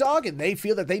yap dog and they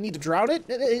feel that they need to drown it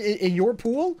in your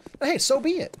pool, hey, so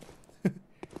be it.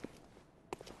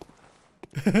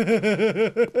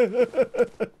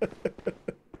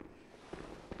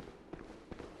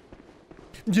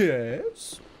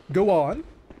 Yes. Go on.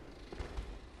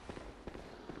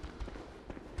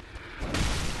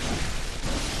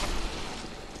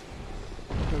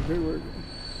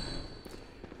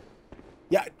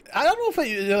 Yeah, I don't know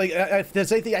if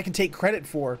there's anything I can take credit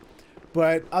for,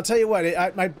 but I'll tell you what,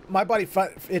 my body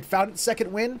it found its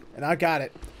second win, and I got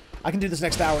it. I can do this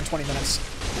next hour in 20 minutes.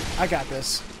 I got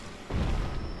this.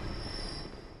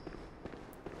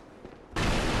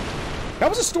 That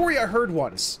was a story I heard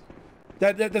once.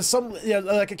 That some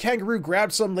like a kangaroo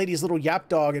grabbed some lady's little yap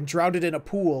dog and drowned it in a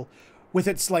pool with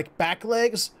its like back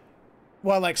legs,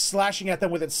 while like slashing at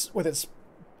them with its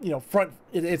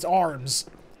its arms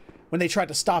when they tried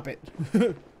to stop it.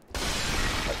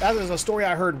 That is a story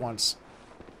I heard once.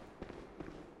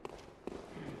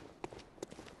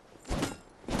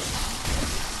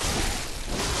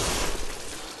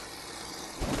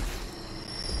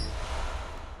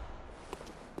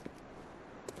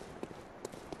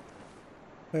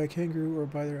 By a kangaroo or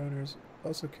by their owners.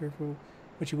 Also careful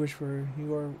what you wish for.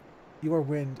 You are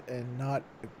wind and not...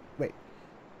 Wait.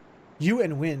 You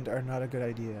and wind are not a good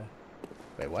idea.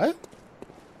 Wait, what?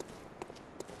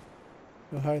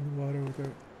 You'll hide in the water with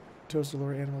their toes to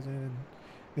lure animals in and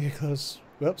they get close.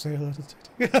 Well, say hello to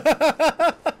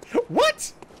the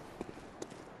What?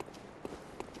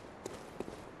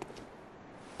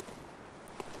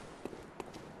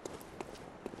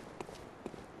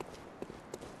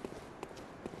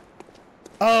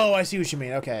 Oh, I see what you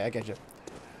mean. Okay, I get you.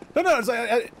 No, it's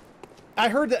like I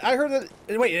heard that.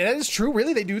 Wait, that is true.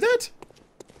 Really, they do that?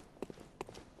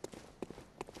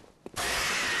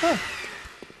 Huh.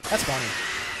 That's funny.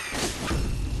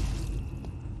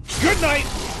 Good night.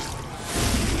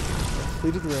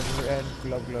 Flee to the river and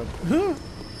glub glub.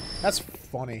 That's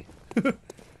funny.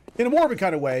 In a morbid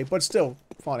kind of way, but still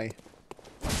funny.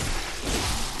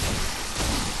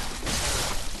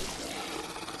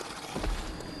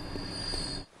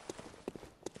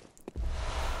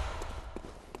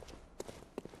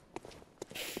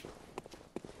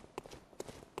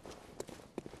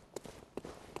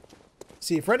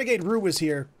 See, if Renegade Rue was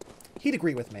here, he'd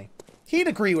agree with me. He'd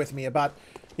agree with me about,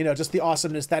 just the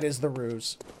awesomeness that is the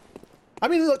Ruse. I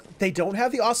mean, look, they don't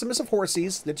have the awesomeness of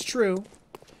Horsies, that's true.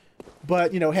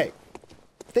 But, hey,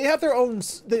 they have their own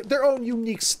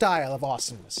unique style of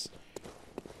awesomeness.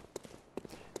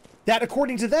 That,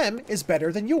 according to them, is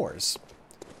better than yours.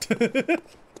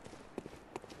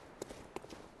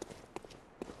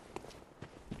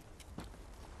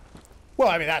 Well,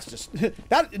 I mean, that's just...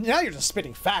 now you're just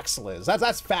spitting facts, Liz.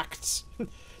 That's facts.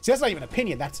 See, that's not even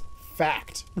opinion. That's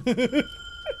fact.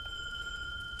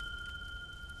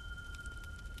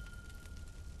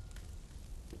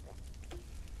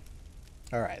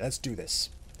 Alright, let's do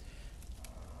this.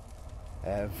 I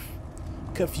have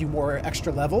a few more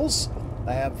extra levels.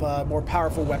 I have more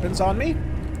powerful weapons on me.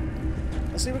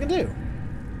 Let's see what we can do.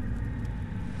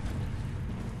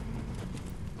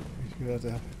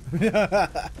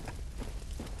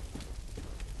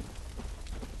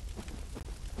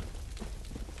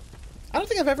 I don't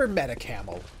think I've ever met a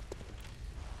camel.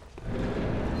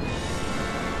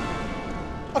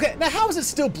 Okay, now how is it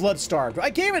still blood-starved? I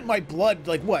gave it my blood,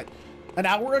 like, what? An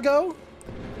hour ago?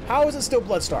 How is it still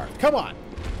blood-starved? Come on.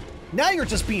 Now you're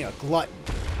just being a glutton.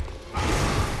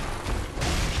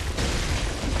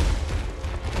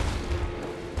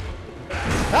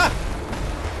 Ah!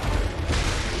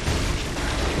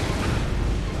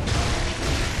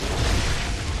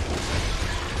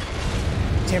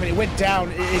 Damn it, it went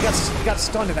down. It got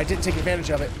stunned and I didn't take advantage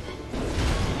of it.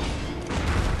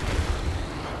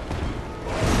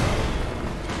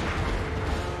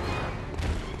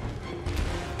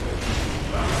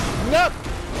 Nope!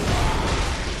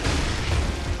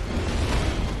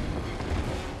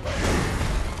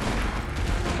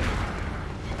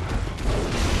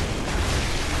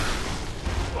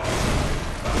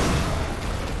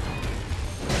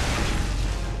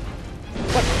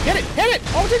 What? Hit it! Hit it!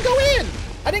 Oh, it didn't go in!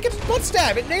 I didn't get the butt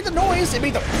stab. It made the noise. It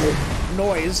made the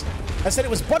noise. I said it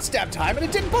was butt stab time, and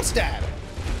it didn't butt stab.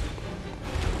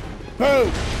 Boom!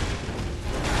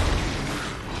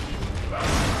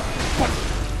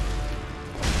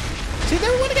 See,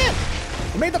 there we went again.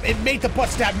 It made the butt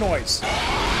stab noise.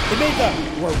 It made the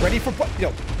we're ready for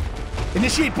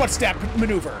initiate butt stab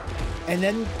maneuver, and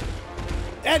then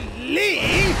Lee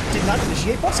did not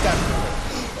initiate butt stab maneuver.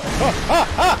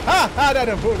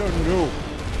 No.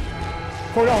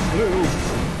 Cordon bleu.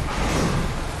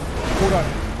 Cordon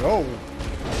no.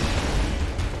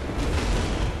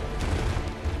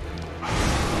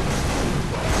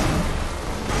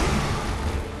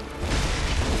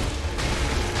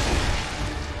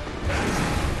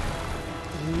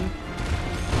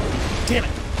 Damn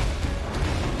it.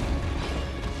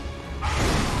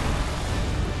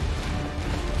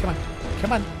 Come on.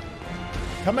 Come on.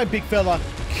 Come on, big fella.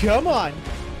 Come on.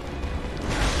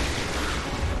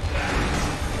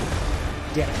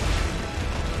 Damn it.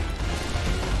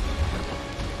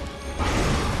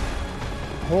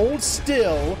 Hold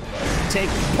still. Take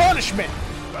punishment.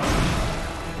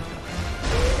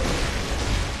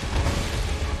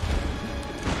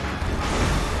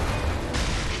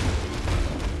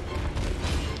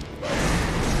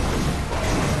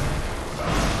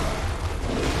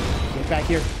 Get back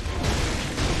here.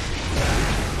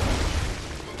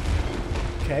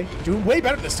 Okay, doing way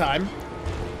better this time.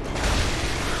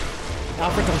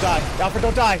 Alfred, don't die. Alfred,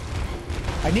 don't die.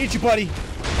 I need you, buddy.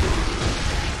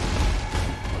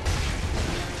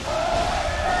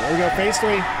 There we go, phase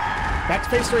 3. Back to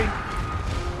phase 3.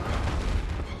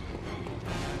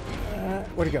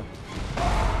 Where'd he go?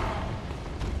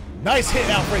 Nice hit,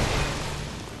 Alfred.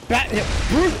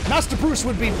 Master Bruce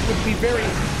would be very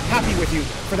happy with you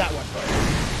for that one.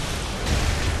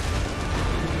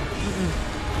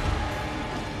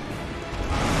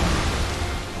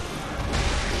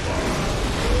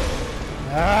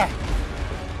 Ah.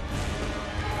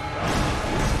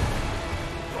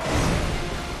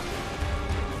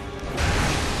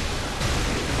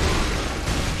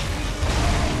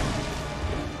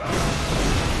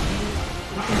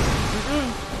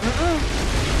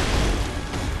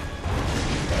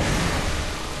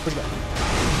 Where'd he go?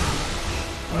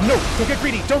 No! Don't get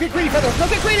greedy! Don't get greedy, Featherhoof! Don't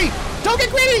get greedy! Don't get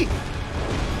greedy!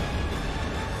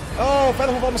 Oh,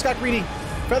 Featherhoof almost got greedy.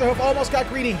 Featherhoof almost got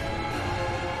greedy.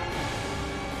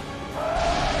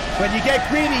 When you get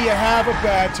greedy, you have a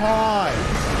bad time.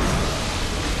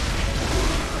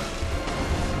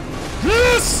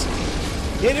 Yes!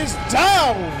 It is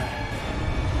down!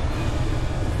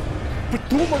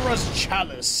 Patumara's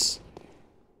Chalice.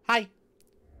 Hi.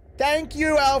 Thank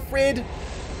you, Alfred.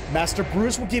 Master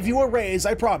Bruce will give you a raise,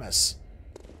 I promise.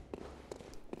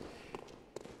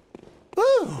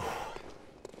 Woo!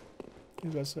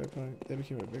 That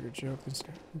became a bigger joke than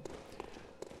Skyrim.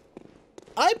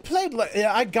 I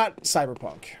got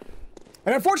Cyberpunk.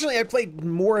 And unfortunately, I played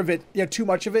more of it, too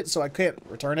much of it, so I can't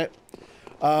return it.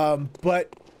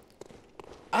 But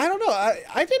I don't know.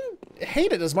 I didn't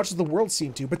hate it as much as the world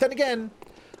seemed to. But then again,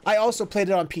 I also played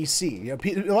it on PC.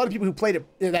 A lot of people who played it,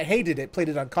 that hated it, played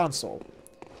it on console.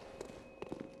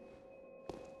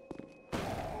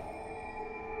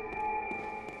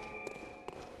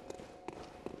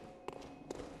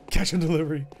 Cash and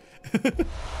delivery.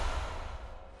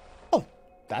 Oh,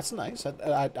 that's nice.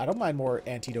 I don't mind more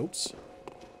antidotes.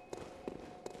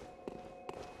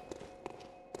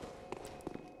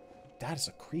 That is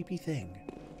a creepy thing.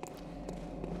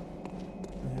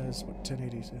 That's what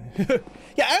 1080.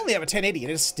 Yeah, I only have a 1080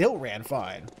 and it still ran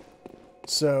fine.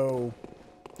 So,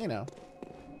 you know.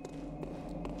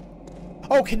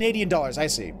 Oh, Canadian dollars. I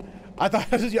see. I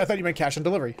thought you meant cash on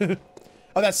delivery.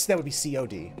 Oh, that would be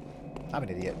COD. I'm an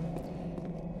idiot.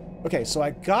 Okay, so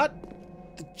I got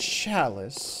the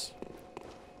chalice.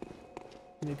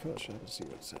 Let me see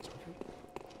what it says.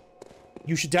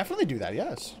 You should definitely do that,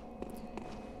 yes.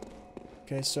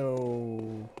 Okay,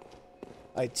 so...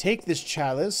 I take this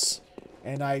chalice,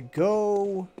 and I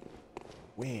go...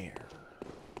 Where?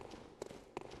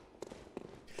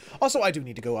 Also, I do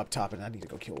need to go up top, and I need to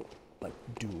go kill, like,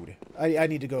 dude. I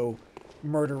need to go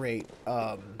murderate,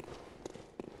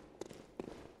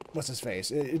 what's his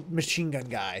face? Machine gun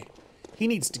guy. He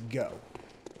needs to go.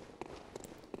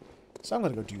 So I'm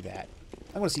gonna go do that.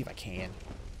 I'm gonna see if I can.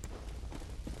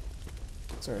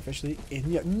 So officially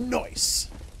in the...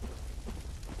 Nice!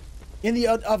 In the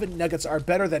oven nuggets are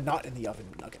better than not in the oven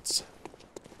nuggets.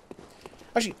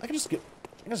 Actually, I can just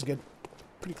get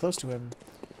pretty close to him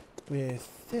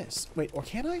with this. Wait, or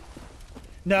can I?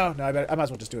 No, I might as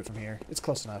well just do it from here. It's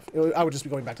close enough. I would just be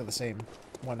going back to the same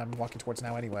one I'm walking towards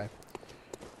now anyway.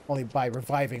 Only by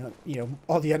reviving, you know,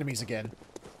 all the enemies again.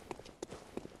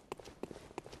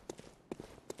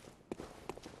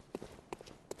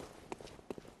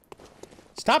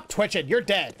 Stop twitching! You're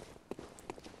dead!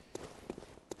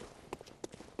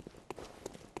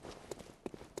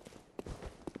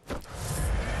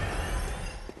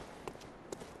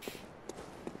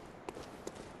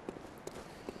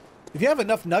 If you have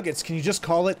enough nuggets, can you just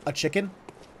call it a chicken?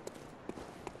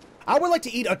 I would like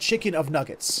to eat a chicken of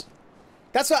nuggets.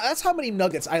 That's how many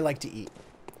nuggets I like to eat.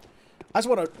 I just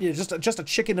want to, you know, just a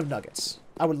chicken of nuggets.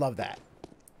 I would love that.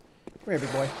 Come here,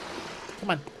 big boy.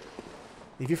 Come on.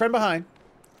 Leave your friend behind.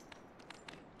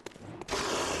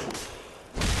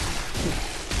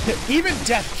 Even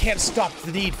death can't stop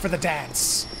the need for the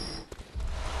dance.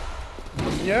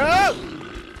 Yeah.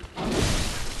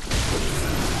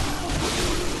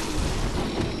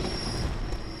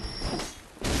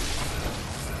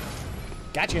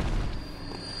 Gotcha.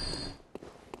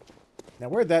 Now,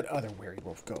 where'd that other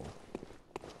werewolf go?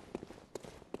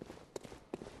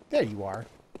 There you are.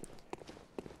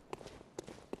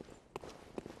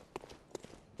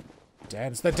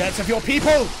 Dance the dance of your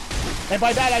people! And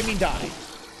by that, I mean die.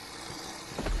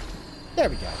 There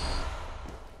we go.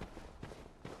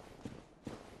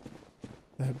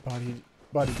 That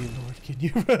body, dear Lord, can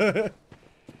you...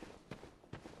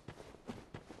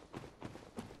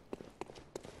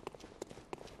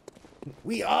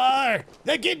 We are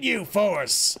the Ginyu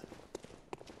Force!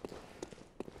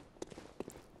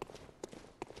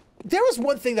 There was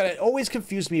one thing that had always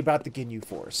confused me about the Ginyu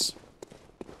Force.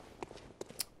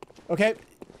 Okay?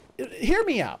 Hear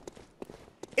me out.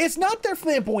 It's not their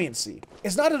flamboyancy.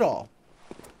 It's not at all.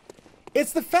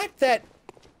 It's the fact that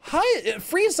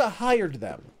Frieza hired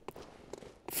them.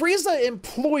 Frieza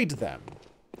employed them.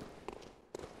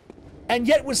 And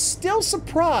yet was still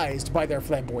surprised by their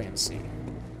flamboyancy.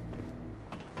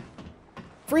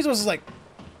 Frieza was just like,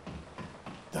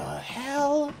 the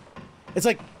hell? It's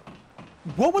like,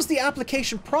 what was the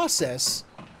application process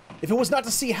if it was not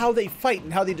to see how they fight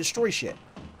and how they destroy shit?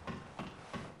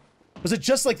 Was it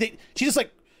just like she just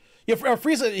like, you know,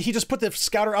 Frieza, he just put the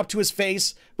scouter up to his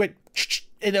face, went,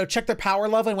 you know, checked their power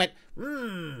level and went,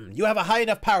 you have a high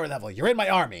enough power level. You're in my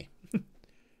army.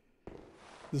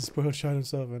 This spoiled shot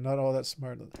himself and not all that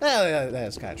smart.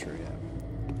 That's kind of true, yeah.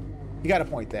 You got a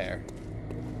point there.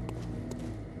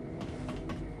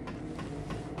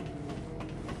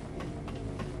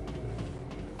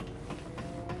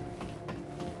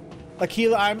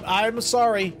 Akila, I'm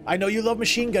sorry. I know you love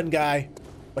Machine Gun Guy,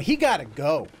 but he gotta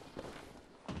go.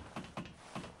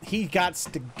 He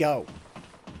gots to go.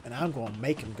 And I'm gonna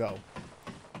make him go.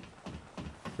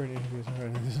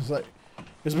 This is like,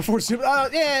 this before Super. Oh,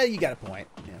 yeah, you got a point.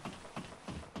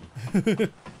 Yeah.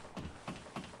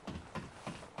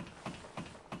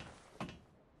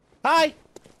 Hi.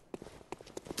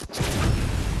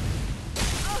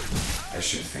 I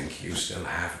should think you still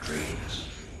have dreams.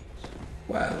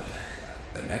 Well,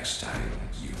 the next time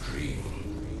you dream,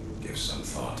 give some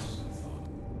thought.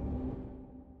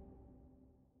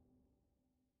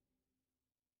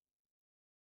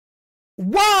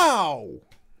 Wow!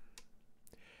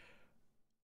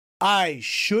 I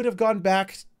should have gone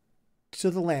back to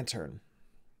the lantern.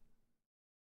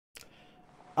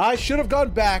 I should have gone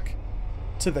back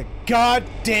to the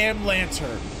goddamn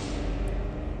lantern.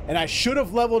 And I should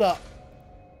have leveled up.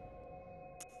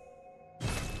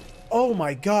 Oh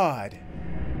my god.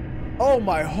 Oh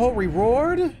my holy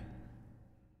lord.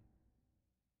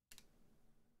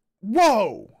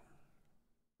 Whoa.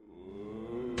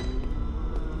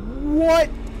 What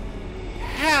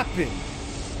happened?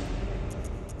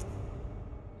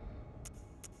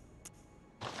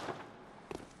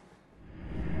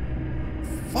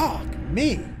 Fuck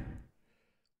me.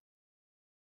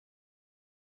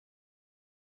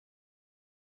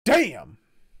 Damn.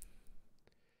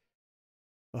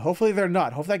 Well, hopefully they're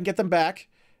not. Hopefully I can get them back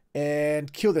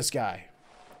and kill this guy.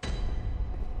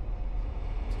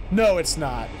 No, it's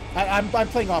not. I'm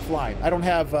playing offline. I don't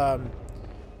have,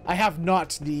 I have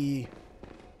not the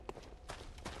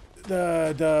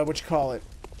what you call it?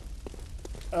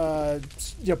 You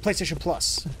know, PlayStation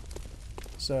Plus.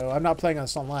 So I'm not playing on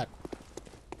this online.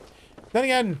 Then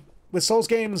again, with Souls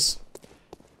games,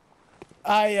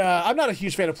 I'm not a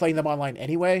huge fan of playing them online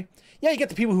anyway. Yeah, you get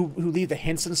the people who leave the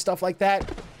hints and stuff like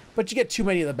that, but you get too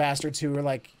many of the bastards who are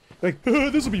like,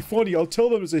 this will be funny. I'll tell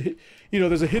them there's a, you know,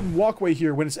 there's a hidden walkway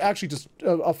here when it's actually just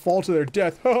a fall to their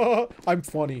death. I'm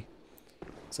funny.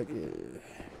 It's like,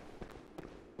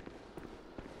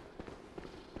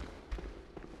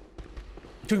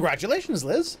 congratulations,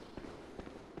 Liz.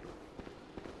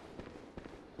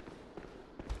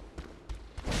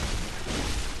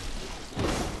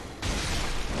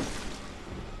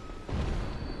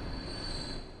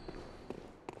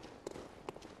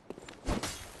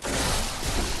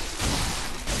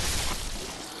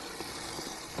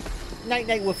 Night,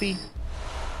 night, Woofy.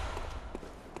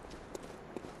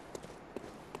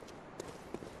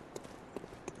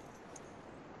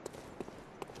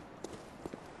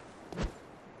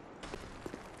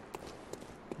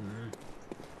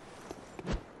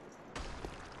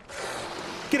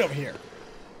 Get over here.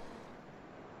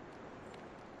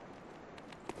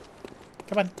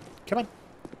 Come on. Come on.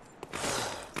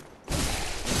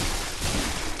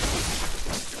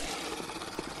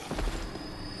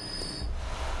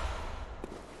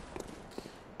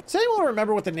 Does anyone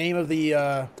remember what the name of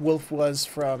the wolf was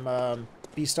from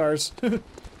Beastars? I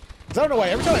don't know why.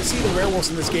 Every time I see the werewolves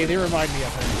in this game, they remind me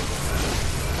of him.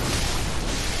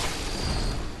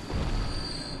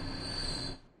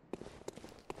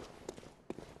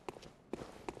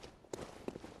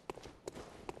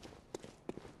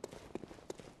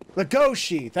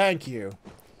 Legoshi, thank you.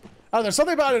 Oh, there's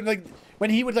something about it, like, when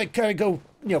he would, like, kind of go,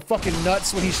 you know, fucking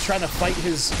nuts when he's trying to fight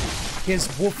his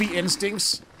wolfy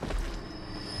instincts.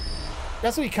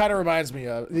 That's what he kind of reminds me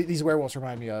of. These werewolves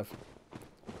remind me of.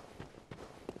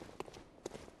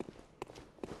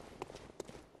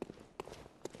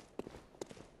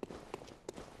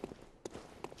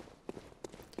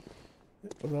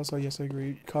 But also, yes, I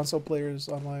agree. Console players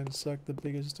online suck. The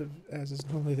biggest of as is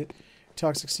normally the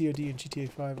toxic COD and GTA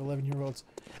 5 11-year-olds.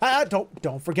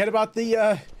 Don't forget about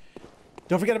the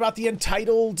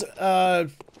entitled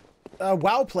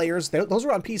WoW players. Those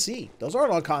are on PC. Those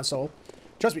aren't on console.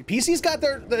 Trust me, PC's got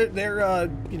their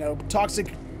you know,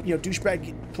 toxic, you know,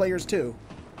 douchebag players too.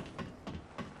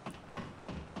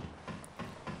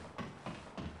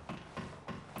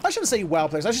 I shouldn't say WoW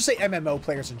players. I should say MMO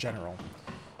players in general.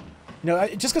 You know,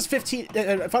 just because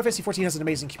Final Fantasy 14 has an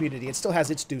amazing community, it still has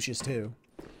its douches too.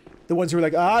 The ones who are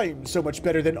like, I'm so much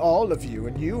better than all of you,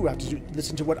 and you have to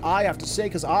listen to what I have to say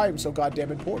because I'm so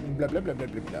goddamn important. Blah blah blah blah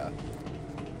blah blah.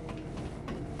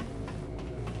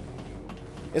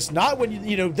 It's not when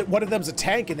you know that one of them's a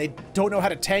tank and they don't know how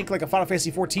to tank like a Final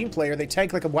Fantasy 14 player. They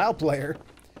tank like a WoW player.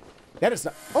 That is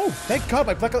not. Oh, thank God,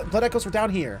 my blood echoes were down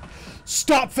here.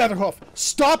 Stop, Featherhoof!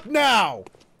 Stop now!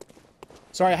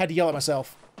 Sorry, I had to yell at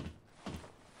myself.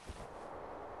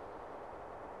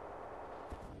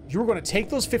 You're going to take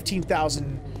those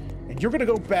 15,000 and you're going to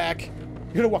go back.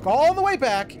 You're going to walk all the way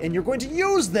back and you're going to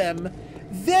use them.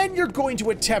 Then you're going to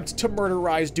attempt to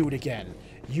murderize dude again.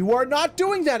 You are not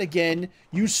doing that again,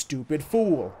 you stupid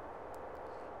fool.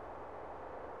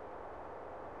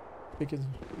 Because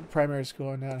primary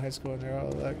school and now high school and they're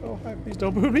all like, oh, hi, please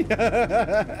don't boot me.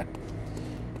 I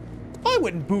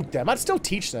wouldn't boot them. I'd still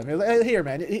teach them. Here,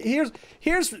 man. Here's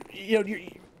you know,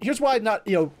 here's why not,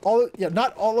 you know,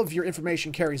 not all of your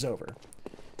information carries over.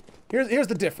 Here's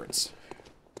the difference.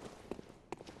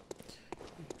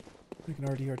 Like an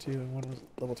RDR2 and one was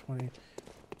level 20.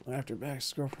 After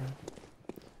Max girlfriend.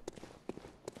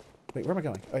 Wait, where am I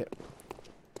going? Oh, yeah.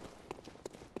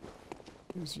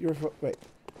 It's your wait.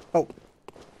 Oh.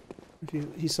 If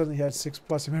he suddenly had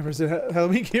 6+ members in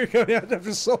Halloween gear going out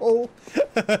after Soul.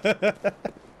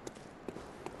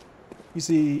 You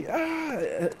see,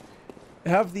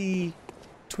 have the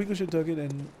Twinkle token,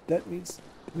 and that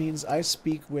means I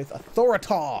speak with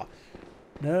authority.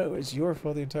 No, it's your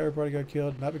fault the entire party got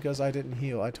killed, not because I didn't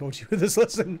heal. I told you this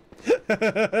lesson.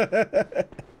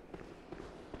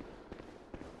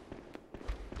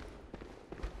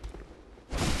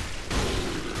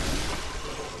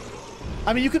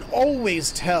 I mean, you can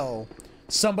always tell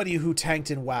somebody who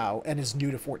tanked in WoW and is new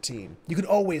to 14. You can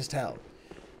always tell.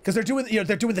 Because they're doing, you know,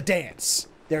 they're doing the dance.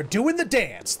 They're doing the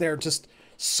dance. They're just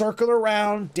circling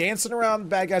around, dancing around the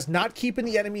bad guys, not keeping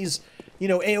the enemies, you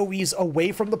know, AoEs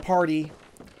away from the party.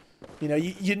 You know,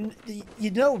 you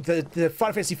know the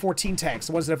Final Fantasy 14 tanks,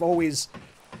 the ones that have always,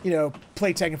 you know,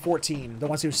 played tank in 14, the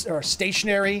ones who are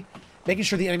stationary, making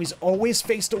sure the enemy's always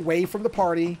faced away from the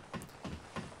party.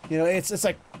 You know, it's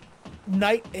like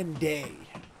night and day.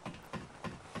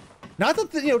 Not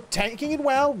that you know, tanking in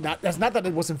WoW, that's not that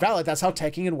it wasn't valid. That's how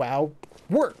tanking in WoW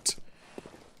worked.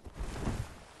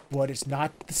 But it's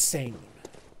not the same.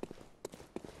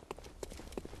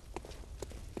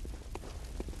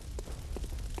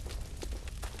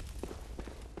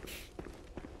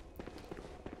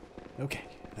 Okay,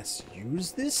 let's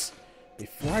use this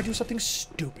before I do something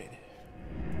stupid.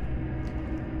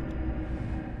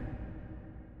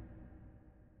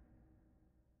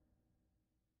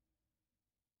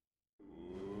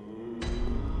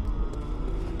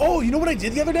 Oh, you know what I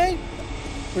did the other day?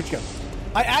 Where'd you go?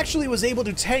 I actually was able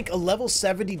to tank a level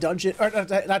 70 dungeon, or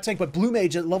not tank, but Blue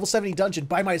Mage, a level 70 dungeon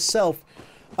by myself,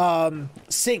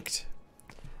 synced.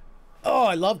 Oh,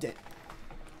 I loved it.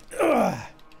 Ugh.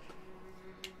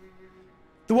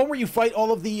 The one where you fight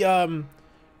all of the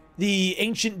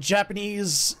ancient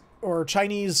Japanese or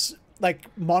Chinese, like,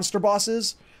 monster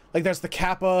bosses. Like, there's the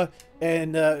Kappa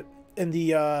and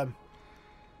the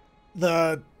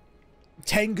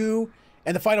Tengu,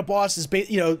 and the final boss is,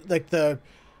 you know, like the,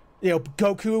 you know,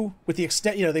 Goku with the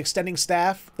the extending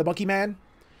staff, the Monkey Man.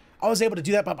 I was able to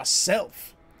do that by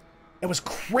myself. It was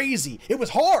crazy. It was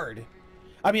hard.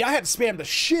 I mean, I had to spam the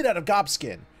shit out of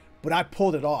Gobskin, but I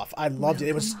pulled it off. I loved it.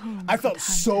 It was. I felt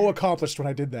so accomplished when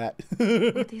I did that.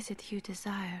 What is it you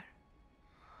desire?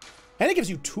 And it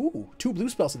gives you two blue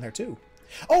spells in there too.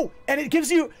 Oh, and it gives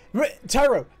you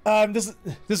Tyro. This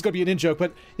is gonna be an in joke,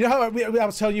 but you know how I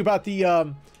was telling you about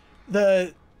the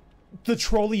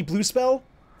trolley blue spell?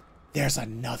 There's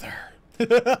another.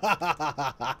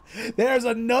 There's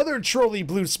another trolley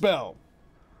blue spell.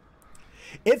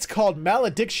 It's called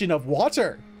Malediction of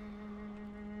Water.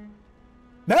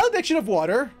 Malediction of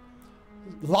Water.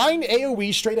 Line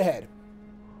AoE straight ahead.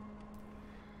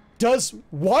 Does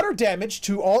water damage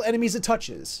to all enemies it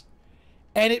touches.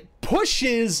 And it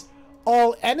pushes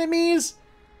all enemies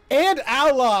and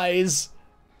allies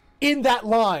in that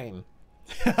line.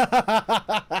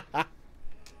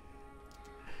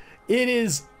 It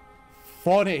is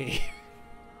funny.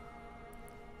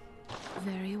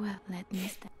 Very well, let me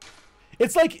step.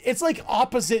 It's like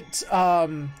opposite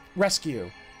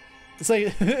rescue. It's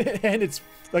like and it's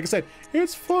like I said,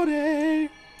 it's funny.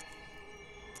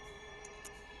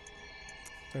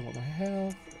 I want my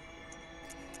health.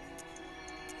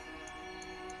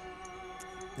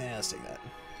 Yeah, let's take that.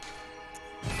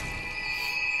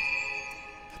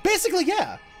 Basically,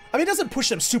 yeah. I mean, it doesn't push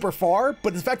them super far,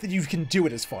 but the fact that you can do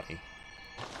it is funny.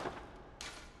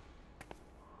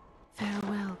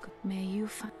 Farewell, may you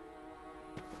find.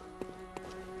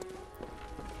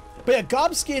 But yeah,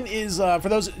 Gobskin is, for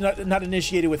those not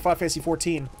initiated with Final Fantasy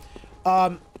XIV,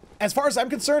 as far as I'm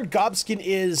concerned, Gobskin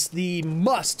is the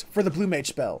must for the Blue Mage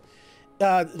spell.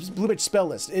 Blue Mage spell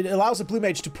list. It allows the Blue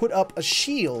Mage to put up a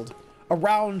shield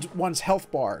around one's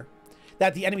health bar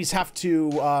that the enemies have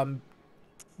to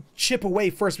chip away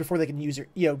first before they can use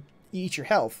your, eat your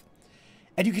health.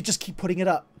 And you can just keep putting it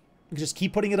up. You can just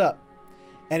keep putting it up.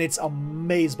 And it's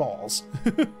amazeballs.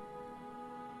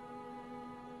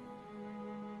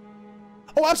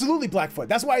 Oh, absolutely, Blackfoot.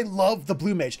 That's why I love the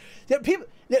Blue Mage.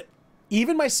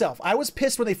 Even myself, I was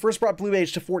pissed when they first brought Blue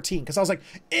Mage to 14 because I was like,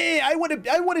 I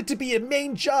want it to be a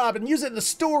main job and use it in the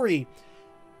story.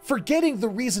 Forgetting the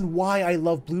reason why I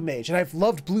love Blue Mage, and I've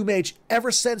loved Blue Mage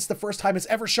ever since the first time it's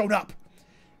ever shown up,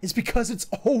 is because it's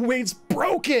always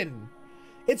broken.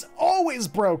 It's always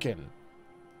broken.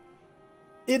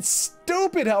 It's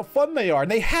stupid how fun they are.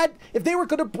 And they had, if they were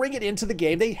going to bring it into the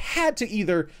game, they had to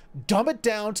either dumb it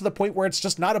down to the point where it's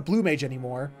just not a Blue Mage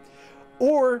anymore,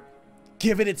 or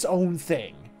give it its own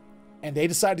thing. And they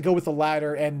decided to go with the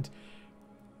latter. And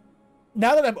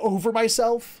now that I'm over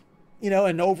myself,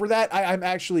 and over that, I'm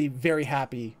actually very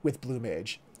happy with Blue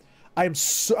Mage. I'm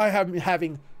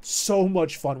having so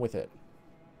much fun with it.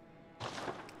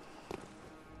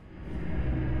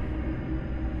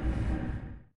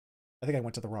 I think I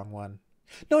went to the wrong one.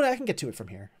 No, I can get to it from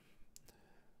here.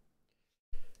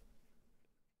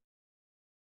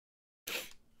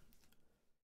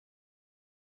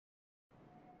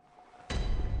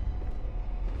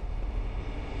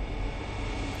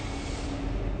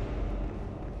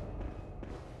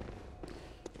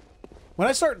 When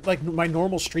I start, like, my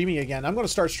normal streaming again, I'm going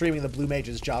to start streaming the Blue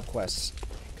Mage's job quests.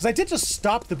 Because I did just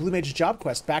stop the Blue Mage's job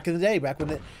quest back in the day, back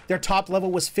when their top level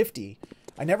was 50.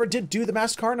 I never did do the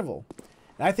Masked Carnival.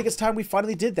 And I think it's time we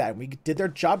finally did that. We did their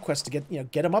job quest to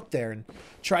get them up there and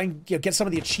try and get some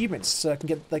of the achievements so I can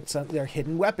get, like, some their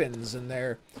hidden weapons and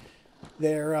their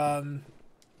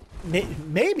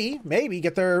maybe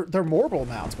get their Morbol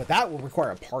mounts, but that will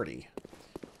require a party.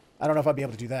 I don't know if I'd be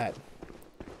able to do that.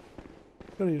 I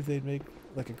don't know if they'd make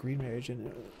like a green mage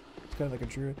and it's kind of like a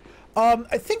druid.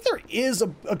 I think there is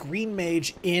a green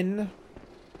mage in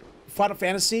Final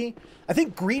Fantasy. I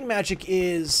think green magic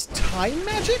is time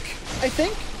magic, I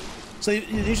think. So you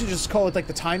usually just call it like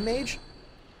the time mage.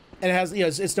 And it has, you know,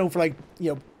 it's known for like,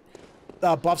 you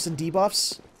know, buffs and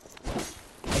debuffs.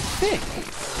 I think.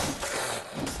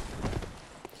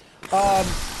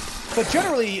 But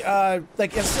generally,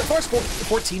 like as far as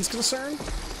 14 is concerned,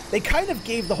 they kind of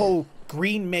gave the whole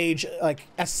green mage like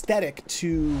aesthetic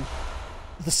to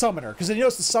the summoner, because you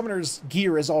notice the summoner's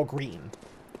gear is all green.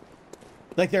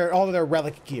 Like all of their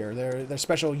relic gear, their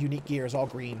special unique gear is all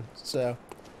green. So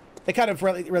they kind of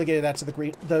relegated that to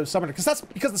the summoner, because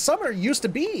the summoner used to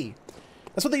be.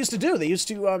 That's what they used to do. They used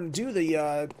to do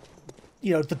the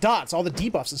you know, the dots, all the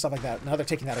debuffs and stuff like that. Now they're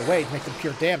taking that away to make them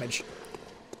pure damage.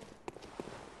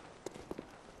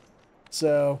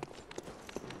 So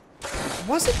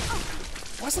was it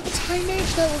the time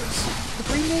mage that was the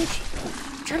green mage?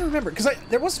 I'm trying to remember, because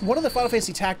there was one of the Final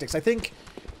Fantasy Tactics, I think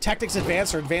Tactics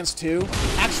Advance or Advance 2,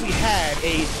 actually had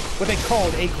what they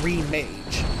called a green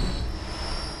mage.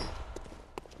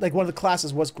 Like one of the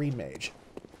classes was green mage.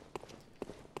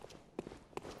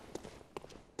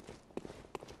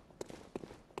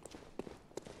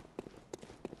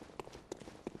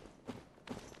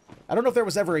 I don't know if there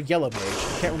was ever a yellow mage.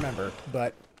 I can't remember,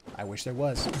 but I wish there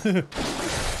was.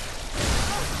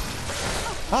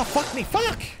 Oh, fuck me,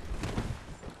 fuck!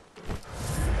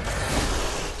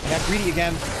 I got greedy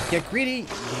again. Get greedy, you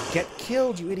get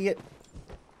killed, you idiot.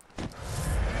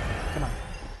 Come on.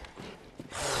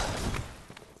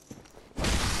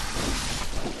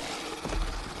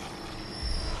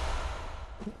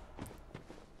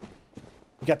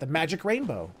 We got the magic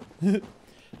rainbow.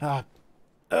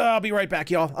 I'll be right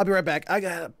back, y'all. I'll be right back. I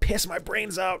gotta piss my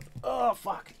brains out. Oh,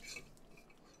 fuck.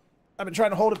 I've been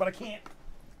trying to hold it, but I can't.